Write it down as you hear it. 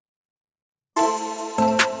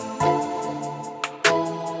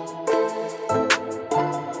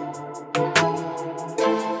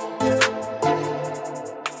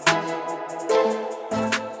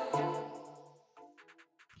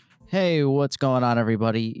Hey, what's going on,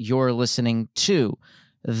 everybody? You're listening to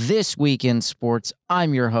This Week in Sports.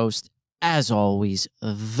 I'm your host, as always,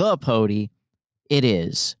 the Pody. It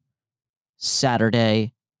is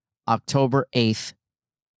Saturday, October 8th,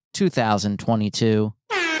 2022.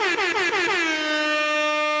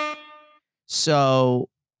 So,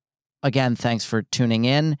 again, thanks for tuning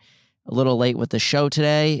in. A little late with the show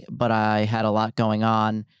today, but I had a lot going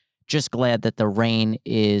on. Just glad that the rain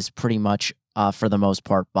is pretty much, for the most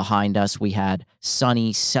part, behind us. We had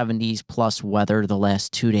sunny 70s plus weather the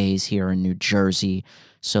last 2 days here in New Jersey.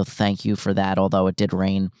 So thank you for that, although it did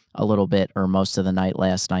rain a little bit or most of the night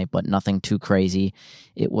last night, but nothing too crazy.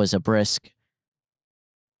 It was a brisk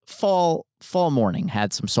fall morning.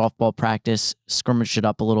 Had some softball practice, scrimmaged it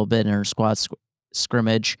up a little bit in our squad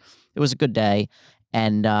scrimmage. It was a good day.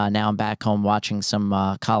 And now I'm back home watching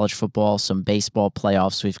some college football, some baseball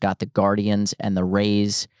playoffs. We've got the Guardians and the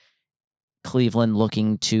Rays. Cleveland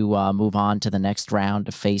looking to move on to the next round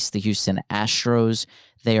to face the Houston Astros.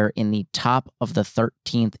 They are in the top of the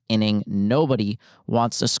 13th inning. Nobody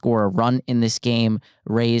wants to score a run in this game.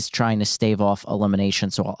 Rays trying to stave off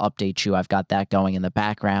elimination, so I'll update you. I've got that going in the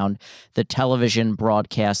background. The television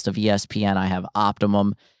broadcast of ESPN, I have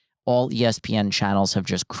Optimum. All ESPN channels have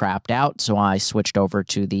just crapped out, so I switched over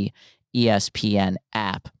to the ESPN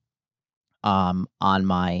app on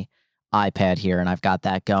my iPad here, and I've got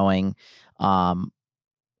that going. I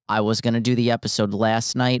was going to do the episode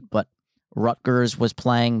last night, but Rutgers was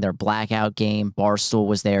playing their blackout game. Barstool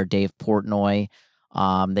was there, Dave Portnoy.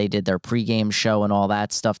 They did their pregame show and all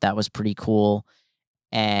that stuff. That was pretty cool.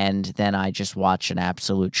 And then I just watched an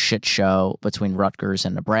absolute shit show between Rutgers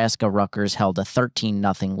and Nebraska. Rutgers held a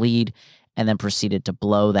 13-0 lead and then proceeded to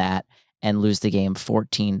blow that and lose the game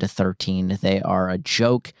 14-13. They are a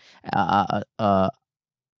joke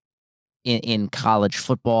in college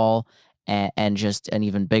football and just an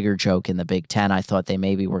even bigger joke in the Big Ten. I thought they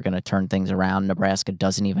maybe were going to turn things around. Nebraska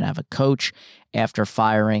doesn't even have a coach after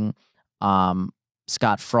firing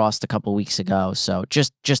Scott Frost a couple weeks ago. So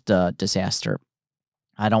just a disaster.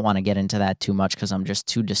 I don't want to get into that too much because I'm just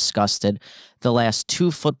too disgusted. The last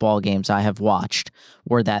two football games I have watched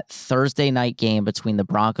were that Thursday night game between the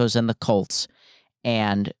Broncos and the Colts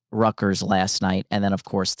and Rutgers last night. And then, of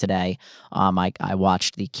course, today I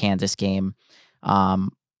watched the Kansas game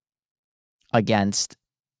against,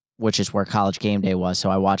 which is where College Game Day was.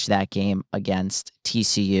 So I watched that game against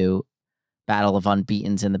TCU, Battle of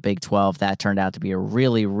Unbeatens in the Big 12. That turned out to be a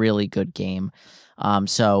really, really good game.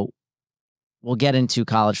 So we'll get into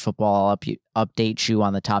college football. I'll update you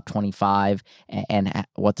on the top 25 and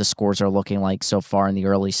what the scores are looking like so far in the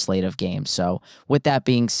early slate of games. So with that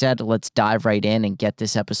being said, let's dive right in and get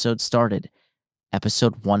this episode started.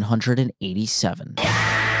 Episode 187.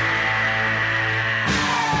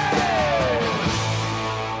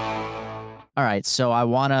 All right, so I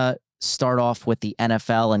want to start off with the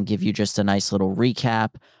NFL and give you just a nice little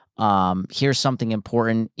recap. Here's something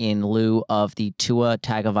important in lieu of the Tua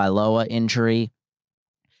Tagovailoa injury.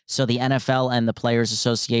 So the NFL and the Players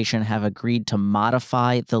Association have agreed to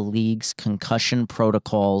modify the league's concussion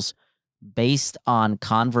protocols based on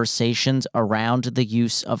conversations around the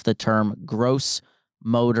use of the term gross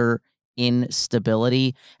motor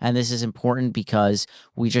instability. And this is important because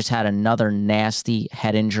we just had another nasty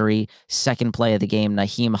head injury. Second play of the game,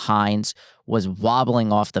 Nyheim Hines was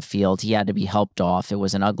wobbling off the field. He had to be helped off. It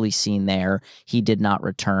was an ugly scene there. He did not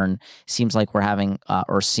return. Seems like we're having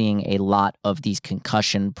or seeing a lot of these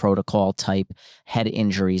concussion protocol type head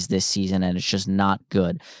injuries this season, and it's just not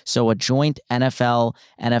good. So a joint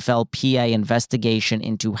NFL-NFLPA investigation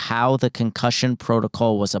into how the concussion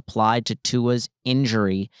protocol was applied to Tua's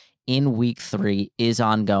injury in week 3 is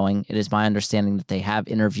ongoing. It is my understanding that they have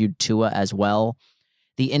interviewed Tua as well.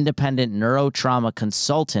 The independent neurotrauma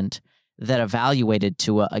consultant that evaluated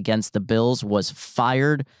Tua against the Bills was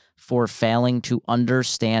fired for failing to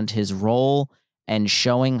understand his role and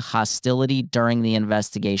showing hostility during the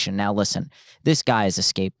investigation. Now, listen, this guy is a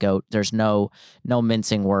scapegoat. There's no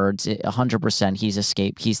mincing words. 100%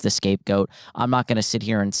 he's the scapegoat. I'm not going to sit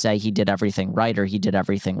here and say he did everything right or he did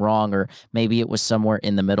everything wrong, or maybe it was somewhere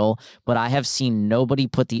in the middle, but I have seen nobody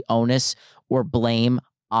put the onus or blame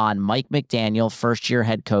on Mike McDaniel, first-year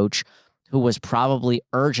head coach, who was probably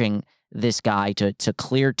urging this guy to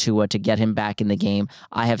clear Tua to get him back in the game.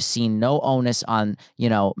 I have seen no onus on,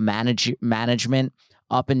 management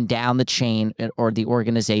up and down the chain or the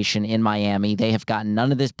organization in Miami. They have gotten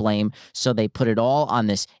none of this blame, so they put it all on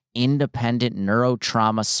this independent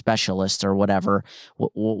neurotrauma specialist or whatever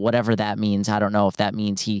that means. I don't know if that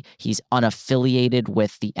means he's unaffiliated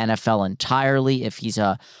with the NFL entirely, if he's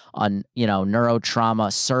a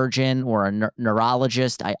neurotrauma surgeon or a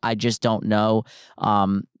neurologist. I just don't know.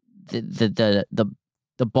 The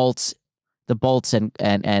bolts and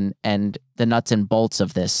the nuts and bolts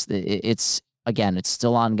of this. It's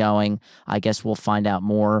still ongoing. I guess we'll find out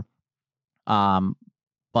more.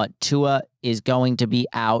 But Tua is going to be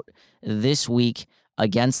out this week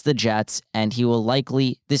against the Jets, and he will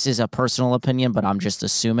likely, this is a personal opinion, but I'm just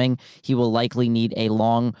assuming, he will likely need a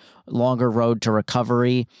longer road to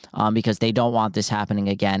recovery because they don't want this happening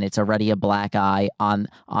again. It's already a black eye on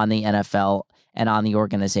the NFL and on the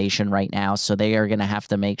organization right now. So they are going to have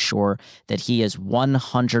to make sure that he is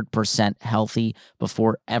 100% healthy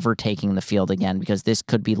before ever taking the field again, because this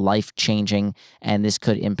could be life-changing and this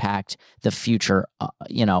could impact the future,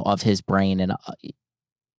 of his brain and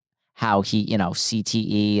how he,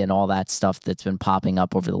 CTE and all that stuff that's been popping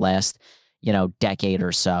up over the last, decade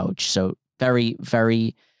or so. So very,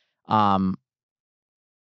 very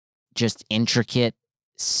just intricate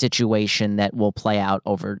situation that will play out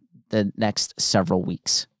over the next several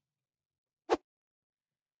weeks.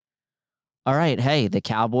 All right. Hey, the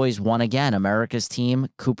Cowboys won again. America's team,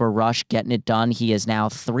 Cooper Rush getting it done. He is now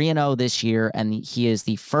 3-0 this year, and he is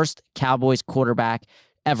the first Cowboys quarterback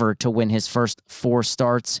ever to win his first 4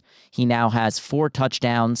 starts. He now has 4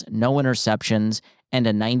 touchdowns, no interceptions, and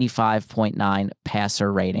a 95.9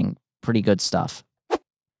 passer rating. Pretty good stuff.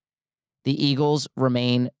 The Eagles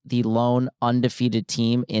remain the lone undefeated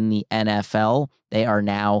team in the NFL. They are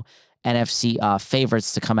now NFC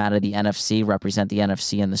favorites to come out of the NFC, represent the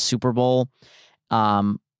NFC in the Super Bowl.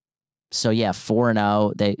 So yeah,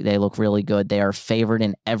 4-0. They look really good. They are favored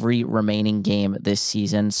in every remaining game this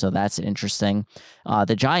season, so that's interesting.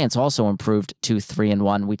 The Giants also improved to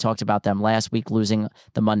 3-1. We talked about them last week, losing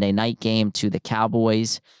the Monday night game to the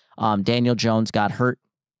Cowboys. Daniel Jones got hurt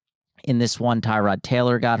in this one. Tyrod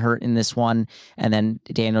Taylor got hurt in this one, and then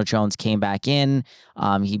Daniel Jones came back in.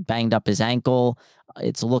 He banged up his ankle.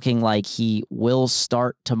 It's looking like he will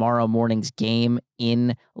start tomorrow morning's game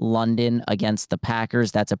in London against the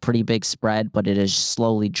Packers. That's a pretty big spread, but it has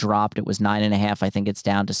slowly dropped. It was 9.5. I think it's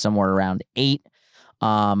down to somewhere around 8.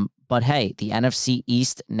 But hey, the NFC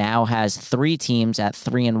East now has 3 teams at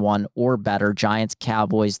 3-1 or better. Giants,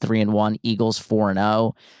 Cowboys 3-1, Eagles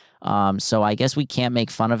 4-0. So I guess we can't make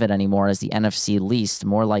fun of it anymore as the NFC least,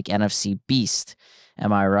 more like NFC beast.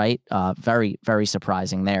 Am I right? Very, very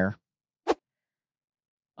surprising there.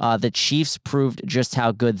 The Chiefs proved just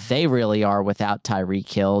how good they really are without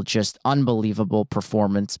Tyreek Hill. Just unbelievable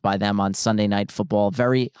performance by them on Sunday Night Football.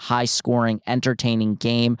 Very high-scoring, entertaining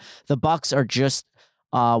game. The Bucs are just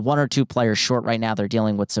 1 or 2 players short right now. They're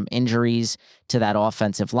dealing with some injuries to that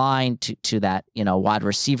offensive line, to that wide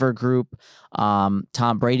receiver group. Tom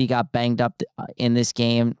Brady got banged up in this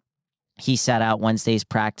game. He sat out Wednesday's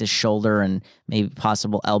practice, shoulder and maybe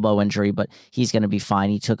possible elbow injury, but he's going to be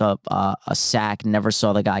fine. He took up a sack, never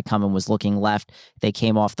saw the guy coming, was looking left. They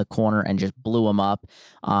came off the corner and just blew him up,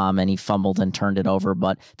 and he fumbled and turned it over.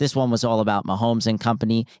 But this one was all about Mahomes and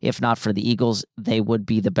company. If not for the Eagles, they would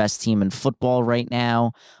be the best team in football right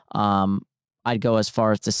now. I'd go as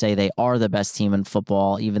far as to say they are the best team in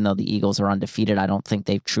football, even though the Eagles are undefeated. I don't think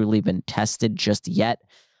they've truly been tested just yet.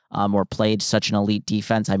 Or played such an elite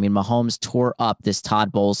defense. I mean, Mahomes tore up this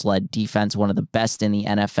Todd Bowles-led defense, one of the best in the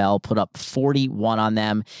NFL, put up 41 on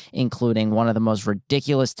them, including one of the most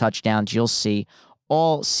ridiculous touchdowns you'll see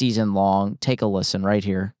all season long. Take a listen right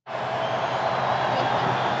here.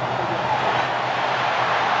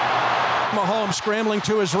 Mahomes scrambling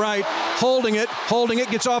to his right, holding it,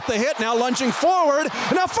 gets off the hit, now lunging forward,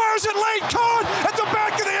 and now fires it late, caught at the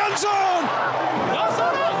back of the end zone. Y'all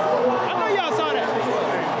saw that? I know y'all saw that.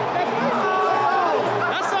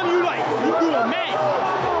 That's something you like. You do a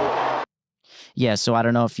man. Yeah, so I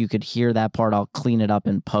don't know if you could hear that part. I'll clean it up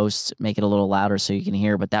in post, make it a little louder so you can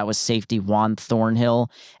hear. But that was safety Juan Thornhill,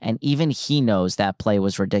 and even he knows that play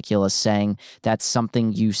was ridiculous, saying that's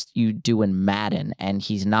something you do in Madden, and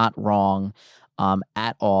he's not wrong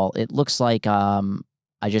at all. It looks like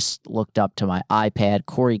I just looked up to my iPad.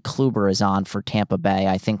 Corey Kluber is on for Tampa Bay.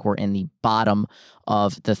 I think we're in the bottom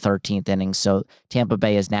of the 13th inning. So Tampa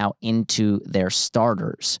Bay is now into their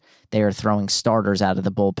starters. They are throwing starters out of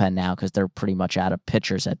the bullpen now because they're pretty much out of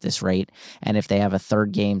pitchers at this rate. And if they have a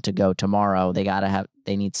third game to go tomorrow,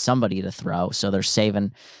 they need somebody to throw. So they're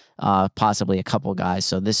saving possibly a couple guys.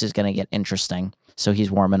 So this is going to get interesting. So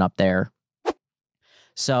he's warming up there.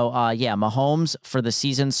 So, yeah, Mahomes for the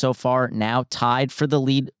season so far now tied for the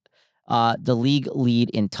lead The league lead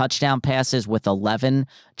in touchdown passes with 11.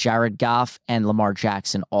 Jared Goff and Lamar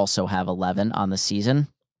Jackson also have 11 on the season.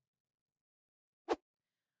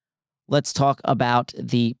 Let's talk about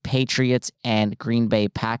the Patriots and Green Bay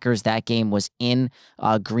Packers. That game was in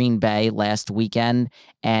Green Bay last weekend,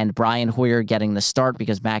 and Brian Hoyer getting the start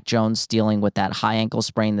because Mac Jones dealing with that high ankle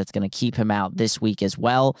sprain that's going to keep him out this week as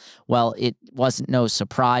well. Well, it wasn't no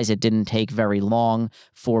surprise. It didn't take very long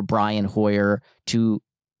for Brian Hoyer to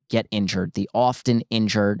get injured. The often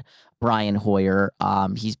injured Brian Hoyer.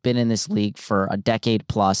 He's been in this league for a decade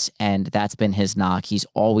plus, and that's been his knock. He's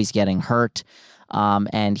always getting hurt.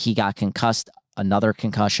 And he got concussed, another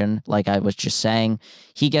concussion, like I was just saying.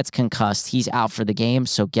 He gets concussed. He's out for the game.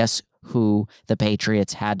 So guess who the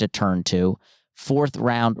Patriots had to turn to? 4th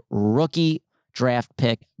round rookie draft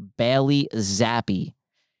pick, Bailey Zappi,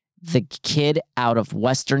 the kid out of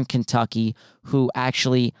Western Kentucky, who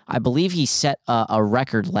actually, I believe he set a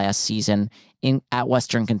record last season at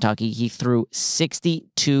Western Kentucky. He threw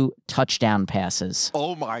 62 touchdown passes.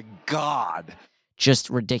 Oh my God.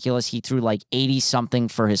 Just ridiculous. He threw like 80 something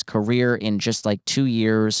for his career in just like 2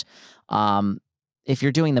 years. If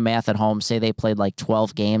you're doing the math at home, say they played like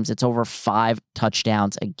 12 games, it's over 5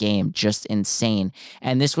 touchdowns a game. Just insane.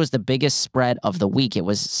 And this was the biggest spread of the week. It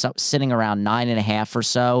was sitting around 9.5 or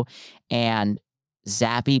so. And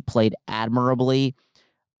Zappi played admirably.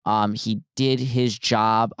 He did his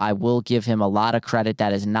job. I will give him a lot of credit.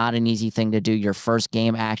 That is not an easy thing to do. Your first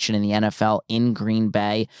game action in the NFL in Green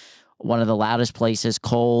Bay, one of the loudest places,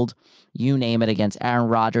 cold, you name it, against Aaron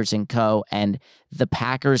Rodgers and co. And the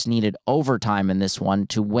Packers needed overtime in this one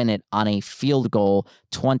to win it on a field goal,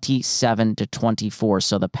 27-24.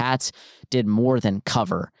 So the Pats did more than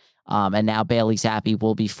cover. And now Bailey Zappi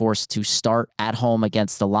will be forced to start at home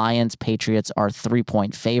against the Lions. Patriots are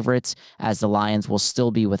 3-point favorites, as the Lions will still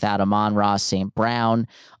be without Amon-Ra St. Brown,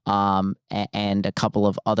 and a couple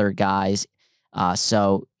of other guys.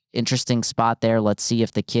 So interesting spot there. Let's see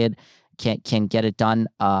if the kid can get it done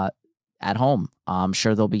at home. I'm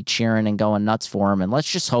sure they'll be cheering and going nuts for him. And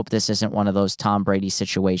let's just hope this isn't one of those Tom Brady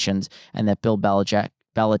situations and that Bill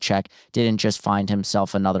Belichick didn't just find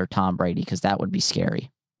himself another Tom Brady, because that would be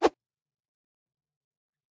scary.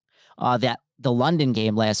 The London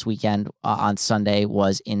game last weekend on Sunday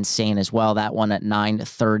was insane as well. That one at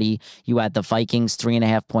 9:30. You had the Vikings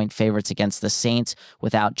 3.5-point favorites against the Saints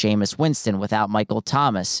without Jameis Winston, without Michael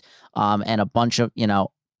Thomas, and a bunch of,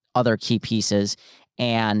 other key pieces.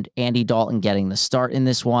 And Andy Dalton getting the start in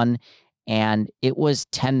this one. And it was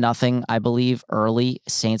 10-0, I believe, early.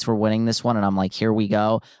 Saints were winning this one, and I'm like, here we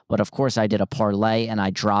go. But of course, I did a parlay, and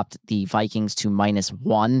I dropped the Vikings to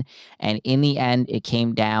 -1. And in the end, it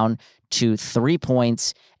came down to 3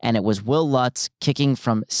 points, and it was Will Lutz kicking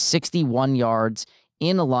from 61 yards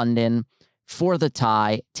in London for the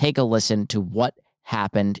tie. Take a listen to what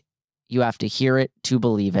happened. You have to hear it to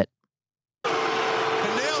believe it. Can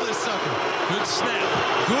nail this sucker. Good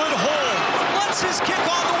snap. Good hold. Lutz his kick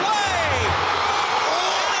on the way.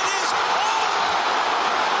 Oh, and it is off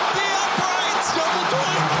the uprights. Double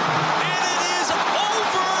doink. And it is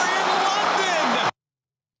over in London.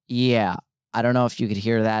 Yeah. I don't know if you could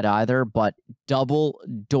hear that either, but double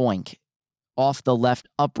doink off the left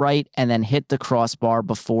upright and then hit the crossbar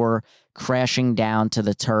before crashing down to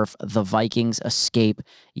the turf. The Vikings escape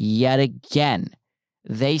yet again.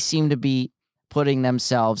 They seem to be putting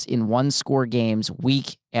themselves in one-score games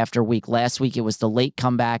week after week. Last week, it was the late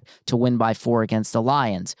comeback to win by 4 against the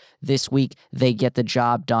Lions. This week, they get the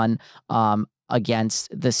job done against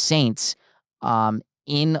the Saints.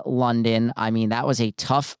 In London. I mean, that was a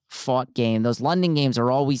tough fought game. Those London games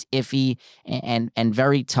are always iffy and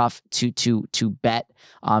very tough to bet.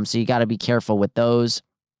 So you got to be careful with those.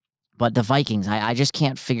 But the Vikings, I just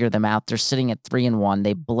can't figure them out. They're sitting at 3-1.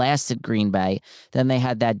 They blasted Green Bay. Then they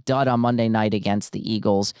had that dud on Monday night against the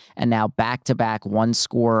Eagles, and now back-to-back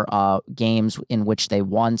one-score games in which they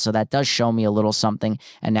won. So that does show me a little something.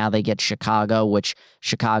 And now they get Chicago, which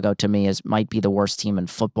Chicago to me might be the worst team in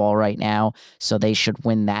football right now. So they should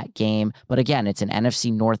win that game. But again, it's an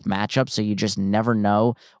NFC North matchup, so you just never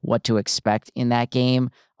know what to expect in that game.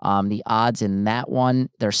 The odds in that one,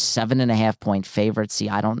 they're 7.5-point favorites. See,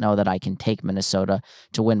 I don't know that I can take Minnesota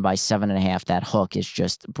to win by 7.5. That hook is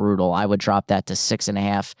just brutal. I would drop that to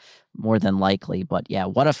 6.5 more than likely. But yeah,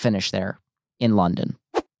 what a finish there in London.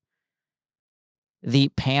 The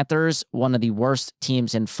Panthers, one of the worst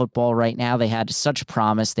teams in football right now. They had such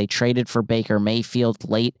promise. They traded for Baker Mayfield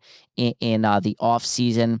late in the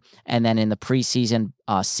offseason. And then in the preseason,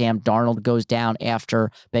 Sam Darnold goes down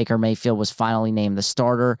after Baker Mayfield was finally named the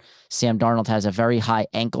starter. Sam Darnold has a very high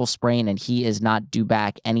ankle sprain, and he is not due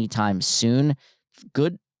back anytime soon.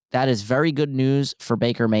 Good that is very good news for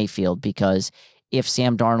Baker Mayfield, because if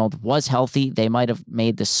Sam Darnold was healthy, they might have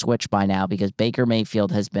made the switch by now, because Baker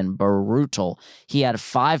Mayfield has been brutal. He had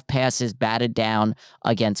 5 passes batted down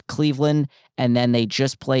against Cleveland, and then they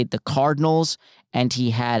just played the Cardinals, and he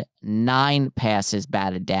had 9 passes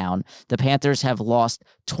batted down. The Panthers have lost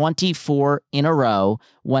 24 in a row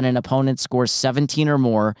when an opponent scores 17 or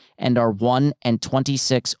more, and are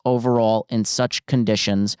 1-26 overall in such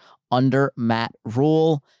conditions under Matt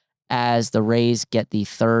Rule. As the Rays get the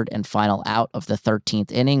 3rd and final out of the 13th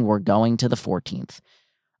inning, we're going to the 14th.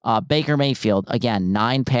 Baker Mayfield, again,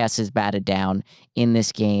 9 passes batted down in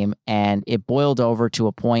this game, and it boiled over to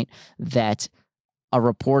a point that a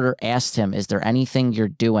reporter asked him, is there anything you're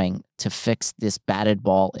doing to fix this batted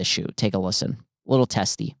ball issue? Take a listen. A little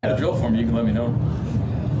testy. If you have a drill for me, you can let me know.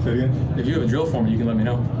 Say it again? If you have a drill for me, you can let me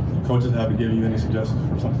know. Coaches haven't given you any suggestions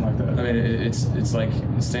for something like that? I mean, it's like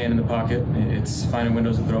staying in the pocket. It's finding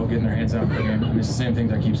windows to throw, getting their hands out. I mean, it's the same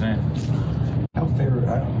things I keep saying. How fair,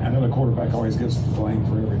 I know the quarterback always gets the blame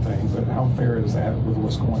for everything, but how fair is that with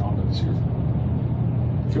what's going on this year?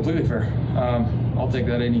 Completely fair. I'll take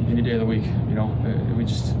that any day of the week. You know, we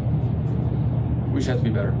just have to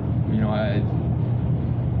be better. You know,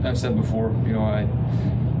 I've said before, you know, I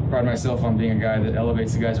pride myself on being a guy that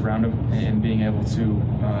elevates the guys around him and being able to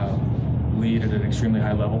lead at an extremely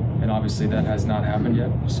high level. And obviously that has not happened yet.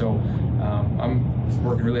 So I'm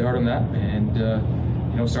working really hard on that, and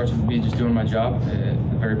you know, it starts with me just doing my job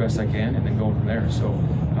the very best I can, and then going from there. So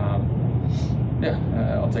yeah,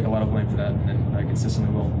 I'll take a lot of blame for that, and I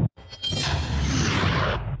consistently will.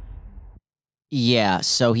 Yeah,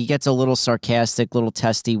 so he gets a little sarcastic, little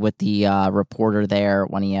testy with the reporter there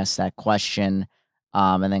when he asks that question,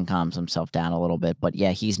 and then calms himself down a little bit. But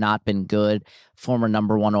yeah, he's not been good. Former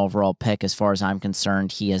 #1 overall pick, as far as I'm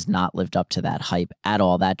concerned, he has not lived up to that hype at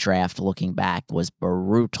all. That draft, looking back, was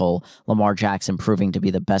brutal. Lamar Jackson proving to be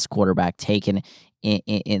the best quarterback taken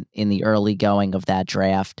in the early going of that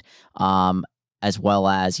draft. As well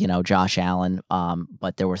as, you know, Josh Allen.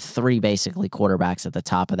 But there were 3 basically quarterbacks at the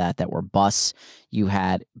top of that were busts. You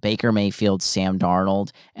had Baker Mayfield, Sam Darnold,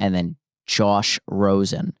 and then Josh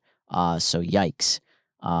Rosen. So yikes.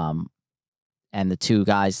 And the 2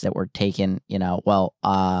 guys that were taken, you know, well,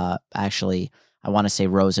 actually, I want to say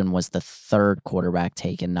Rosen was the 3rd quarterback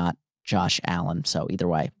taken, not Josh Allen. So either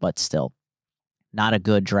way, but still not a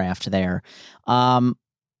good draft there.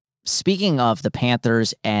 Speaking of the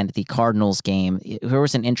Panthers and the Cardinals game, there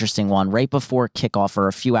was an interesting one. Right before kickoff, or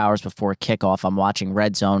a few hours before kickoff, I'm watching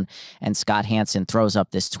Red Zone, and Scott Hansen throws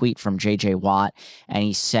up this tweet from J.J. Watt, and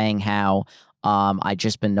he's saying how I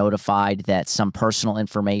just been notified that some personal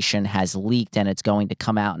information has leaked and it's going to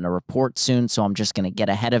come out in a report soon, so I'm just going to get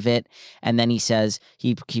ahead of it. And then he says,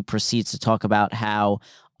 he proceeds to talk about how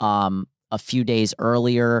a few days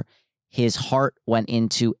earlier, his heart went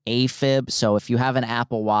into AFib. So if you have an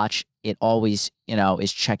Apple Watch, it always, you know,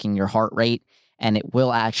 is checking your heart rate, and it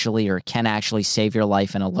will actually, or can actually, save your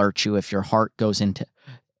life and alert you if your heart goes into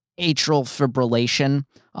atrial fibrillation,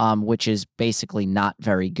 which is basically not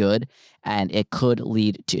very good, and it could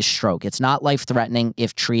lead to stroke. It's not life-threatening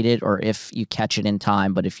if treated or if you catch it in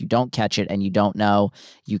time, but if you don't catch it and you don't know,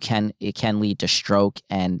 it can lead to stroke,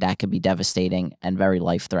 and that could be devastating and very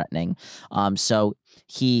life-threatening. So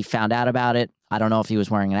he found out about it. I don't know if he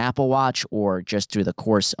was wearing an Apple Watch or just through the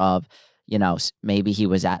course of, you know, maybe he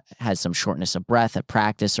has some shortness of breath at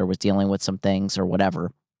practice or was dealing with some things or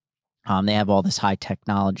whatever. They have all this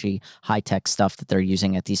high-tech stuff that they're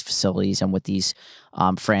using at these facilities and with these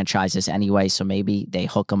franchises anyway. So maybe they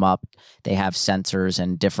hook them up. They have sensors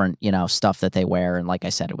and different, you know, stuff that they wear. And like I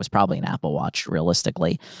said, it was probably an Apple Watch,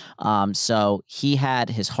 realistically. So he had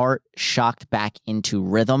his heart shocked back into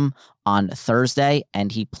rhythm on Thursday,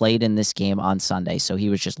 and he played in this game on Sunday. So he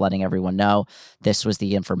was just letting everyone know this was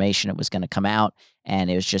the information that was going to come out. And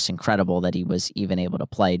it was just incredible that he was even able to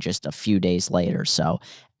play just a few days later. So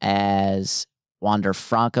as Wander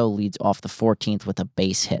Franco leads off the 14th with a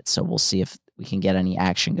base hit. So we'll see if we can get any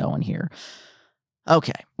action going here.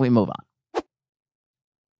 Okay, we move on.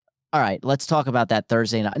 All right, let's talk about that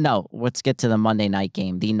Thursday night. No, let's get to the Monday night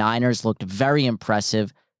game. The Niners looked very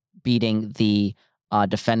impressive, beating the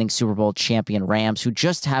defending Super Bowl champion Rams, who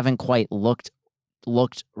just haven't quite looked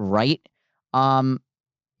right.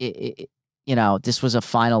 You know, this was a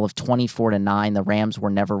final of 24-9. The Rams were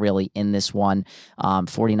never really in this one.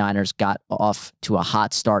 49ers got off to a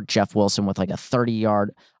hot start. Jeff Wilson with like a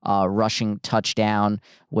 30-yard rushing touchdown,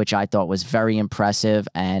 which I thought was very impressive,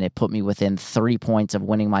 and it put me within 3 points of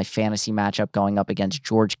winning my fantasy matchup going up against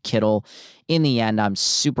George Kittle. In the end, I'm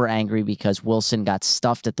super angry because Wilson got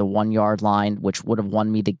stuffed at the 1-yard line, which would have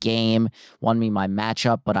won me the game, won me my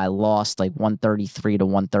matchup, but I lost like 133 to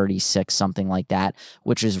 136, something like that,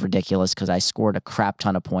 which is ridiculous because I scored a crap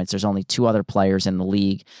ton of points. There's only 2 other players in the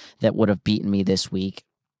league that would have beaten me this week.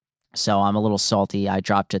 So I'm a little salty. I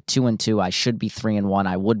dropped to 2-2. I should be 3-1.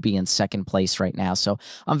 I would be in second place right now. So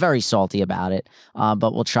I'm very salty about it.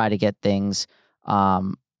 But we'll try to get things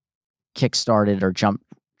kick-started or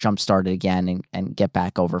jump-started again and get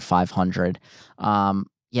back over 500.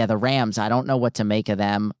 Yeah, the Rams, I don't know what to make of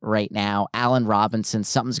them right now. Allen Robinson,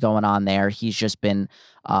 something's going on there. He's just been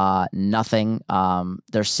nothing.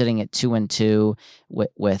 They're sitting at 2-2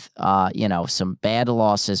 with some bad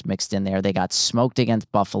losses mixed in there. They got smoked against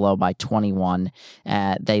Buffalo by 21.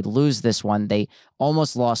 They lose this one. They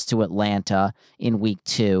almost lost to Atlanta in week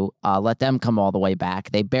 2. Let them come all the way back.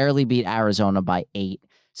 They barely beat Arizona by 8.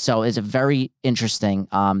 So it's very interesting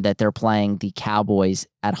that they're playing the Cowboys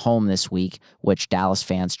at home this week, which Dallas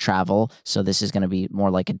fans travel. So this is going to be more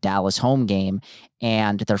like a Dallas home game,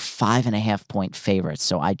 and they're 5.5-point favorites.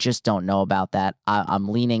 So I just don't know about that. I'm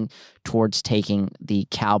leaning towards taking the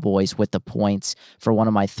Cowboys with the points for one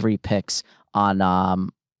of my 3 picks on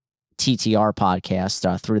TTR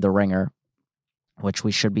podcast, Through the Ringer, which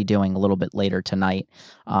we should be doing a little bit later tonight.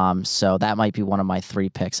 So that might be one of my 3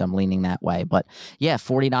 picks. I'm leaning that way. But yeah,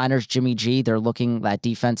 49ers, Jimmy G, that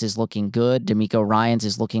defense is looking good. DeMeco Ryans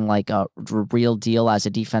is looking like a real deal as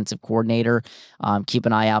a defensive coordinator. Keep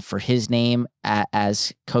an eye out for his name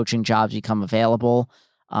as coaching jobs become available.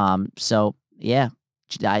 So yeah,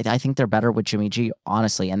 I think they're better with Jimmy G,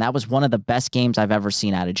 honestly. And that was one of the best games I've ever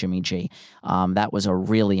seen out of Jimmy G. That was a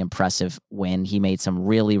really impressive win. He made some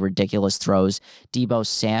really ridiculous throws. Deebo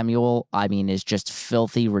Samuel, is just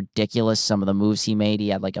filthy ridiculous. Some of the moves he made. He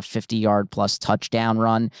had like a 50-yard plus touchdown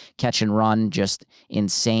run, catch and run, just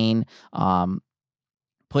insane.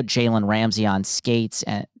 Put Jalen Ramsey on skates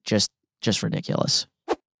and just ridiculous.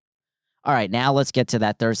 All right, now let's get to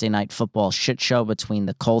that Thursday night football shit show between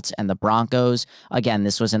the Colts and the Broncos. Again,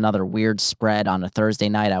 this was another weird spread on a Thursday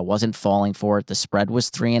night. I wasn't falling for it. The spread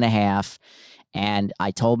was 3.5. And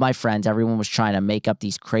I told my friends, everyone was trying to make up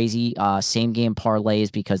these crazy same-game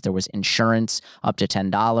parlays because there was insurance up to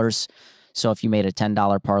 $10. So if you made a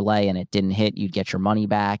 $10 parlay and it didn't hit, you'd get your money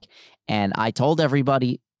back. And I told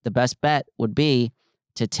everybody the best bet would be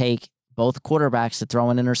to take both quarterbacks to throw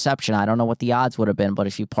an interception. I don't know what the odds would have been, but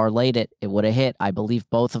if you parlayed it, it would have hit. I believe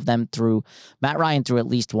both of them threw. Matt Ryan threw at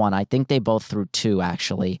least 1. I think they both threw 2,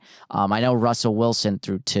 actually. I know Russell Wilson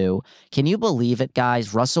threw 2. Can you believe it,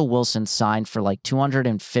 guys? Russell Wilson signed for like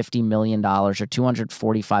 $250 million or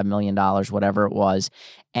 $245 million, whatever it was,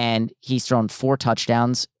 and he's thrown 4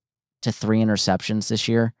 touchdowns to 3 interceptions this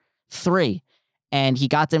year. 3. And he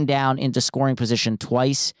got them down into scoring position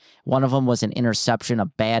twice. One of them was an interception, a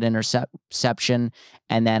bad interception.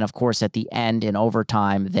 And then, of course, at the end in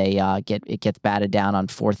overtime, it gets batted down on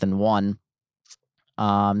 4th and 1.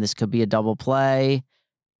 This could be a double play.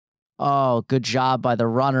 Oh, good job by the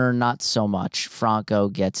runner. Not so much. Franco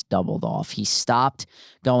gets doubled off. He stopped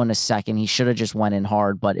going to second. He should have just went in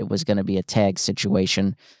hard, but it was going to be a tag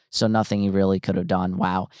situation. So nothing he really could have done.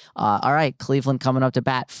 Wow. All right, Cleveland coming up to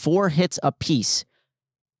bat. 4 hits apiece.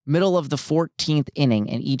 Middle of the 14th inning,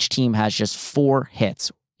 and each team has just 4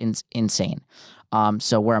 hits. Insane.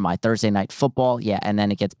 So where am I? Thursday night football. Yeah, and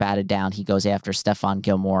then it gets batted down. He goes after Stephon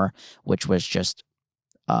Gilmore, which was just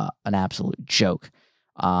an absolute joke.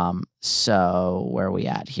 So where are we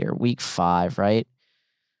at here? Week 5, right?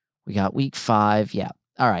 We got week 5. Yeah.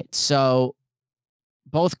 All right. So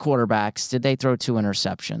both quarterbacks, did they throw 2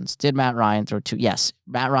 interceptions? Did Matt Ryan throw 2? Yes.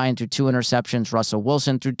 Matt Ryan threw 2 interceptions. Russell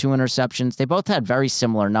Wilson threw 2 interceptions. They both had very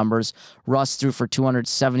similar numbers. Russ threw for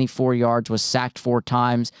 274 yards, was sacked 4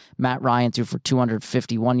 times. Matt Ryan threw for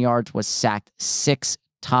 251 yards, was sacked 6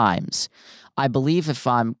 times. I believe, if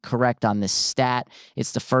I'm correct on this stat,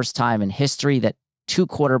 it's the first time in history that 2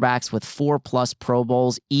 quarterbacks with 4+ Pro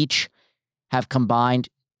Bowls each have combined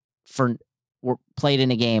were played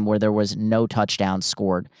in a game where there was no touchdown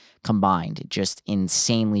scored combined. Just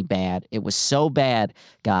insanely bad. It was so bad,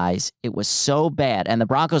 guys. It was so bad. And the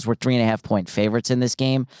Broncos were 3.5-point favorites in this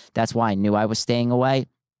game. That's why I knew I was staying away.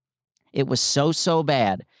 It was so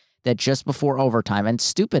bad that just before overtime, and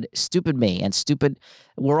stupid me, and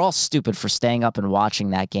we're all stupid for staying up and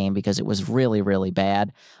watching that game because it was really, really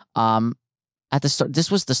bad. At the start,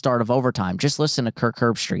 this was the start of overtime. Just listen to Kirk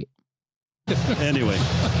Herbstreit. Anyway.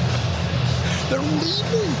 They're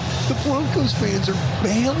leaving. The Broncos fans are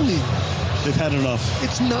bailing. They've had enough.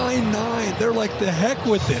 It's 9-9. They're like, the heck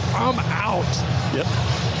with it. I'm out. Yep.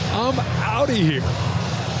 I'm out of here.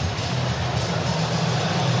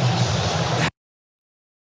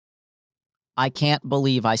 I can't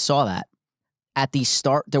believe I saw that. At the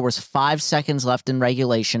start, there was 5 seconds left in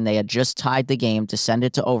regulation. They had just tied the game to send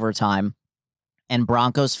it to overtime, and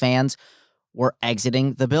Broncos fans were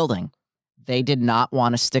exiting the building. They did not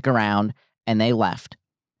want to stick around, and they left.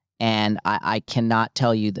 And I cannot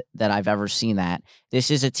tell you that I've ever seen that.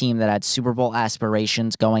 This is a team that had Super Bowl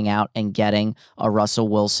aspirations going out and getting a Russell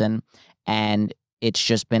Wilson, and it's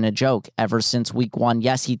just been a joke ever since week 1.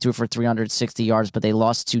 Yes, he threw for 360 yards, but they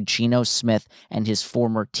lost to Geno Smith and his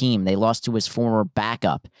former team. They lost to his former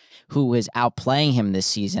backup, who is outplaying him this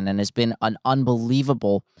season and has been an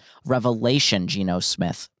unbelievable revelation, Geno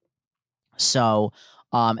Smith. So,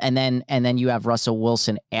 and then you have Russell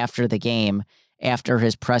Wilson after the game, after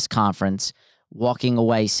his press conference, walking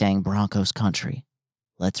away saying, "Broncos country,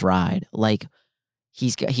 let's ride." Like,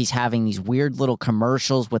 he's having these weird little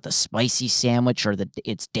commercials with a spicy sandwich, or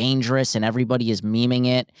it's dangerous, and everybody is memeing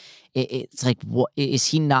it. It's like, what is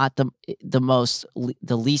he not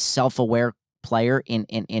the least self-aware player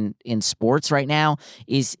in sports right now?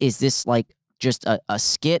 Is this like just a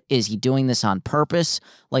skit? Is he doing this on purpose?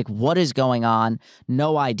 Like, what is going on?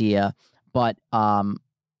 No idea. But I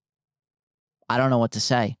don't know what to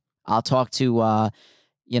say. I'll talk to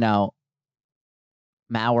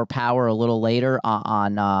Mauer Power a little later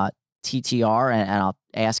on TTR, and I'll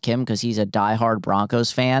ask him, because he's a diehard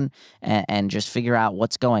Broncos fan, and just figure out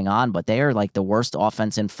what's going on. But they are like the worst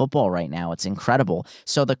offense in football right now. It's incredible.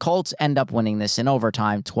 So the Colts end up winning this in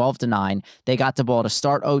overtime, 12-9. They got the ball to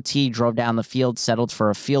start OT, drove down the field, settled for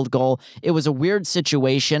a field goal. It was a weird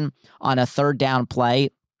situation on a third down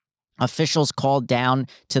play. Officials called down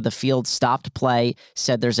to the field, stopped play,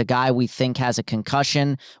 said there's a guy we think has a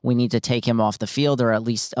concussion. We need to take him off the field, or at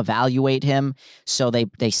least evaluate him. So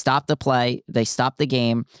they stopped the play. They stopped the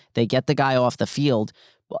game. They get the guy off the field.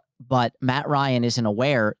 But Matt Ryan isn't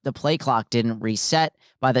aware. The play clock didn't reset.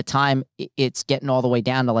 By the time it's getting all the way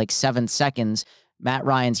down to like 7 seconds, Matt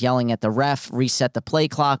Ryan's yelling at the ref, reset the play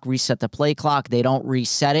clock, reset the play clock. They don't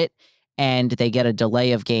reset it, and they get a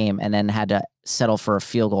delay of game, and then had to settle for a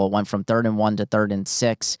field goal. It went from 3rd and 1 to 3rd and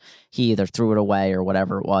 6. He either threw it away or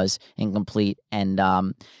whatever it was, incomplete, and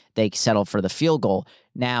they settled for the field goal.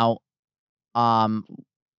 Now,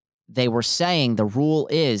 they were saying the rule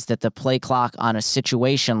is that the play clock on a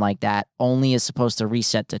situation like that only is supposed to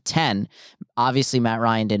reset to 10. Obviously, Matt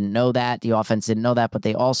Ryan didn't know that. The offense didn't know that, but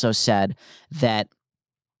they also said that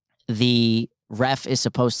the ref is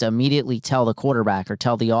supposed to immediately tell the quarterback or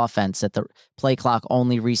tell the offense that the play clock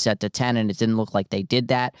only reset to 10, and it didn't look like they did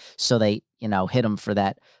that. So they, hit him for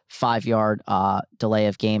that 5-yard delay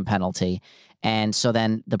of game penalty. And so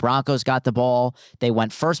then the Broncos got the ball. They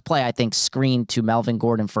went first play, I think, screen to Melvin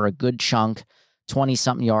Gordon for a good chunk,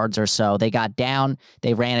 20-something yards or so. They got down.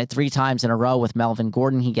 They ran it 3 times in a row with Melvin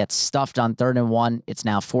Gordon. He gets stuffed on 3rd and 1. It's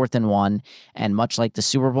now 4th and 1. And much like the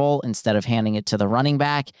Super Bowl, instead of handing it to the running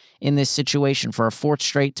back in this situation for a 4th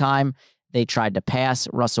straight time, they tried to pass.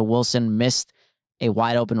 Russell Wilson missed a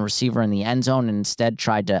wide open receiver in the end zone and instead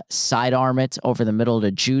tried to sidearm it over the middle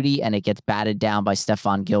to Judy, and it gets batted down by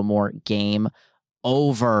Stephon Gilmore. Game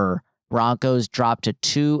over. Broncos drop to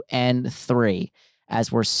 2-3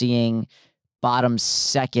 as we're seeing bottom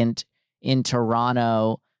second in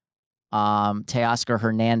Toronto. Teoscar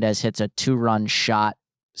Hernandez hits a 2-run shot,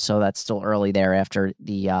 so that's still early there after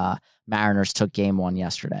the Mariners took game 1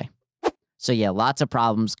 yesterday. So yeah, lots of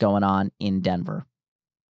problems going on in Denver.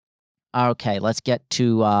 Okay, let's get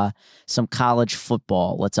to some college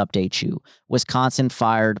football. Let's update you. Wisconsin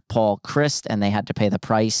fired Paul Chryst, and they had to pay the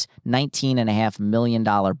price, $19.5 million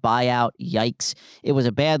buyout. Yikes. It was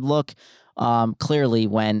a bad look, clearly,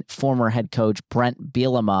 when former head coach Brent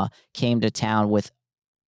Bielema came to town with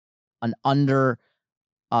an a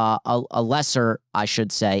lesser, I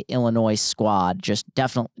should say, Illinois squad, just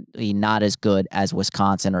definitely not as good as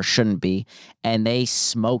Wisconsin, or shouldn't be, and they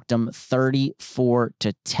smoked them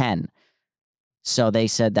 34-10. So they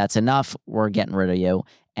said, that's enough, we're getting rid of you,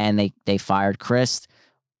 and they fired Chryst,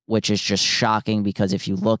 which is just shocking, because if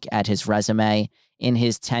you look at his resume in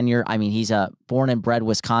his tenure, I mean, he's a born and bred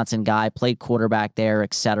Wisconsin guy, played quarterback there,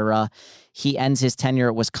 etc. He ends his tenure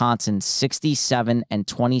at Wisconsin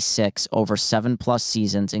 67-26 over 7+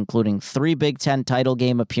 seasons, including 3 Big Ten title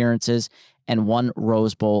game appearances and 1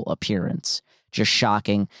 Rose Bowl appearance. Just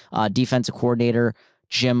shocking. Defensive coordinator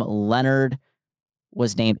Jim Leonhard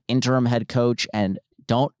was named interim head coach, and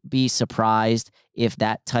don't be surprised if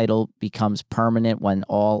that title becomes permanent when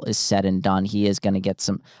all is said and done. He is going to get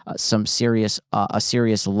some serious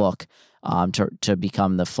look to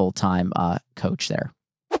become the full-time coach there.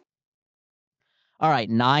 All right,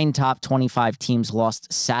 9 top 25 teams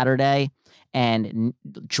lost Saturday, and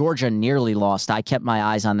Georgia nearly lost. I kept my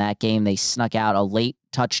eyes on that game. They snuck out a late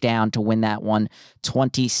touchdown to win that one,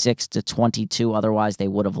 26-22. Otherwise, they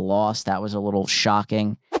would have lost. That was a little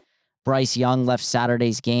shocking. Bryce Young left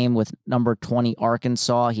Saturday's game with number 20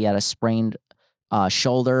 Arkansas. He had a sprained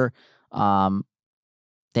shoulder.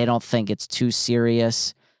 They don't think it's too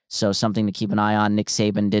serious, so something to keep an eye on. Nick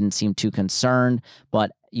Saban didn't seem too concerned,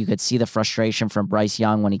 but you could see the frustration from Bryce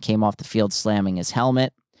Young when he came off the field slamming his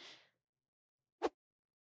helmet.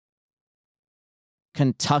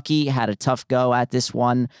 Kentucky had a tough go at this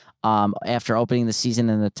one after opening the season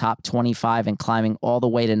in the top 25 and climbing all the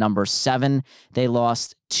way to number 7. They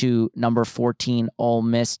lost to number 14 Ole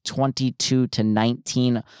Miss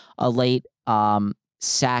 22-19. A late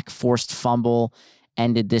sack, forced fumble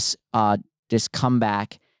ended this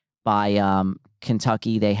comeback by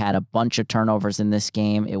Kentucky. They had a bunch of turnovers in this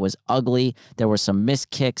game. It was ugly. There were some missed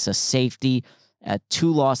kicks, a safety,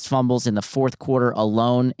 2 lost fumbles in the fourth quarter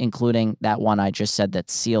alone, including that one I just said that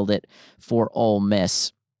sealed it for Ole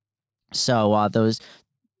Miss. So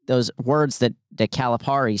those words that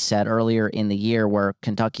Calipari said earlier in the year, where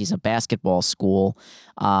Kentucky's a basketball school,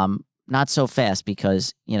 not so fast,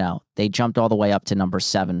 because, they jumped all the way up to number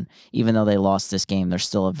 7. Even though they lost this game, they're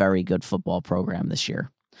still a very good football program this year.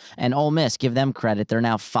 And Ole Miss, give them credit. They're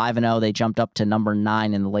now 5-0. They jumped up to number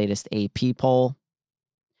 9 in the latest AP poll.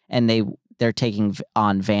 And they're taking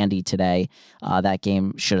on Vandy today. That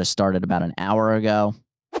game should have started about an hour ago.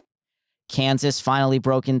 Kansas finally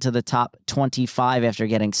broke into the top 25 after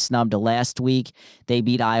getting snubbed last week. They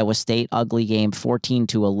beat Iowa State, ugly game,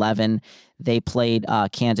 14-11. They played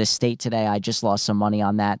Kansas State today. I just lost some money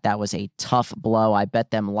on that. That was a tough blow. I bet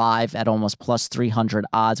them live at almost plus 300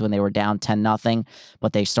 odds when they were down 10-0,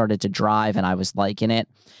 but they started to drive, and I was liking it.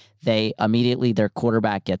 Their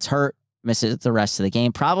quarterback gets hurt, misses the rest of the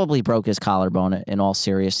game, probably broke his collarbone in all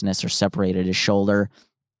seriousness, or separated his shoulder.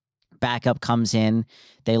 Backup comes in.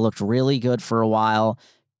 They looked really good for a while.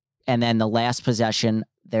 And then the last possession,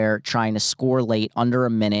 they're trying to score late, under a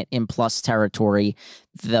minute, in plus territory.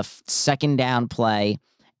 The second down play,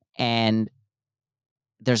 and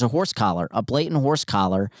there's a horse collar, a blatant horse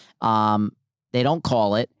collar. They don't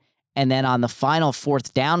call it. And then on the final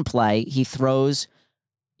fourth down play, he throws,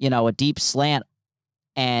 a deep slant,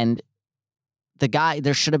 and the guy,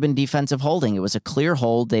 there should have been defensive holding. It was a clear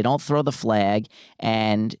hold. They don't throw the flag,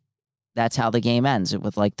 and that's how the game ends,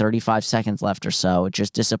 with like 35 seconds left or so.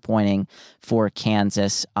 Just disappointing for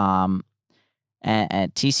Kansas. And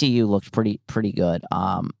TCU looked pretty good.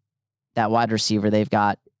 That wide receiver they've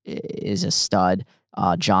got is a stud.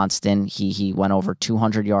 Johnston, he went over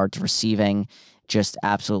 200 yards receiving. Just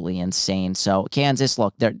absolutely insane. So Kansas,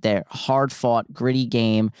 look, they're hard-fought, gritty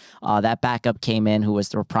game. That backup came in, who was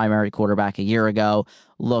their primary quarterback a year ago,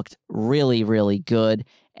 looked really, really good,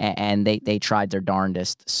 and they tried their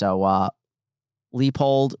darndest. So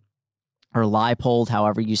Leipold,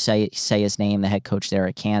 however you say his name, the head coach there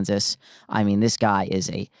at Kansas, I mean, this guy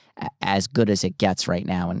is as good as it gets right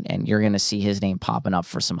now, and you're going to see his name popping up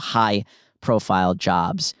for some high-profile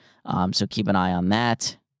jobs. So keep an eye on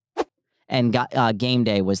that. And Game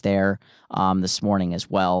Day was there this morning as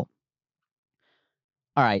well.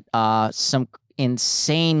 All right, some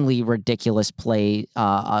insanely ridiculous play,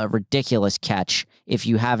 a ridiculous catch. If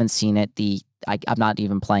you haven't seen it, I'm not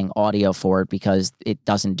even playing audio for it because it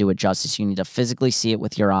doesn't do it justice. You need to physically see it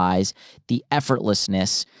with your eyes. The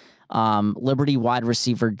effortlessness. Liberty wide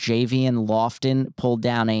receiver Javian Lofton pulled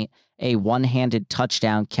down a one-handed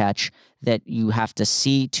touchdown catch that you have to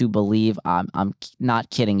see to believe. I'm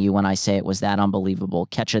not kidding you when I say it was that unbelievable.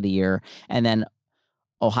 Catch of the year. And then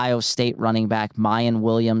Ohio State running back Mayan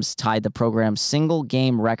Williams tied the program's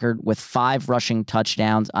single-game record with 5 rushing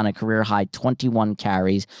touchdowns on a career-high 21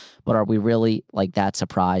 carries. But are we really that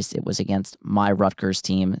surprised? It was against my Rutgers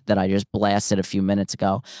team that I just blasted a few minutes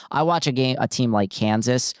ago. I watch a team like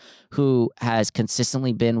Kansas, who has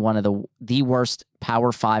consistently been one of the worst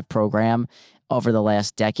Power 5 program over the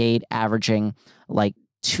last decade, averaging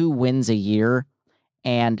 2 wins a year,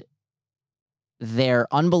 and they're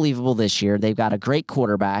unbelievable this year. They've got a great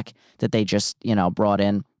quarterback that they just, brought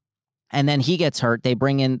in. And then he gets hurt. They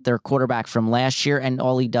bring in their quarterback from last year, and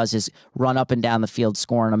all he does is run up and down the field,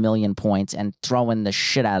 scoring 1,000,000 points and throwing the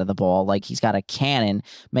shit out of the ball. Like he's got a cannon,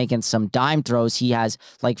 making some dime throws. He has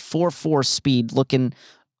 4.4 speed, looking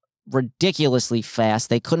ridiculously fast.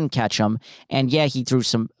 They couldn't catch him. And yeah, he threw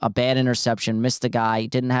a bad interception, missed the guy,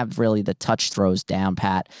 didn't have really the touch throws down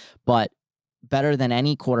pat, but better than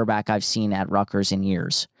any quarterback I've seen at Rutgers in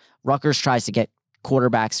years. Rutgers tries to get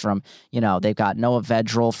quarterbacks from, they've got Noah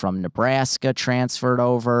Vedral from Nebraska transferred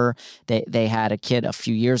over. They had a kid a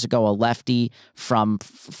few years ago, a lefty from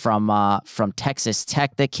Texas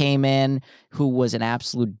Tech that came in who was an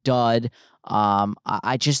absolute dud.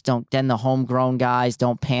 I just don't. Then the homegrown guys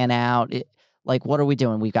don't pan out. What are we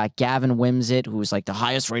doing? We've got Gavin Wimsatt, who's like the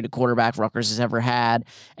highest rated quarterback Rutgers has ever had,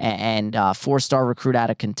 and 4-star recruit out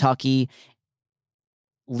of Kentucky.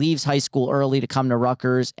 Leaves high school early to come to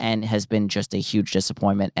Rutgers and has been just a huge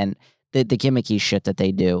disappointment. And the gimmicky shit that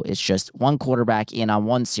they do is just one quarterback in on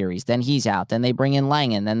one series, then he's out, then they bring in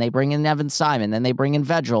Langen, then they bring in Evan Simon, then they bring in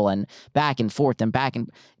Vedral, and back and forth and back. And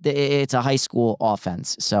it's a high school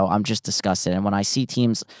offense. So I'm just disgusted. And when I see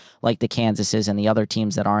teams like the Kansases and the other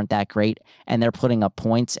teams that aren't that great, and they're putting up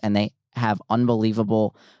points and they have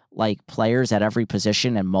unbelievable players at every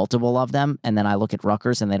position and multiple of them, and then I look at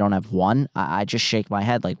Rutgers and they don't have one, I just shake my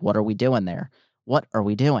head what are we doing there? What are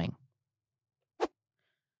we doing?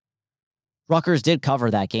 Rutgers did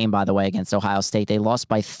cover that game, by the way, against Ohio State. They lost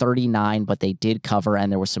by 39, but they did cover,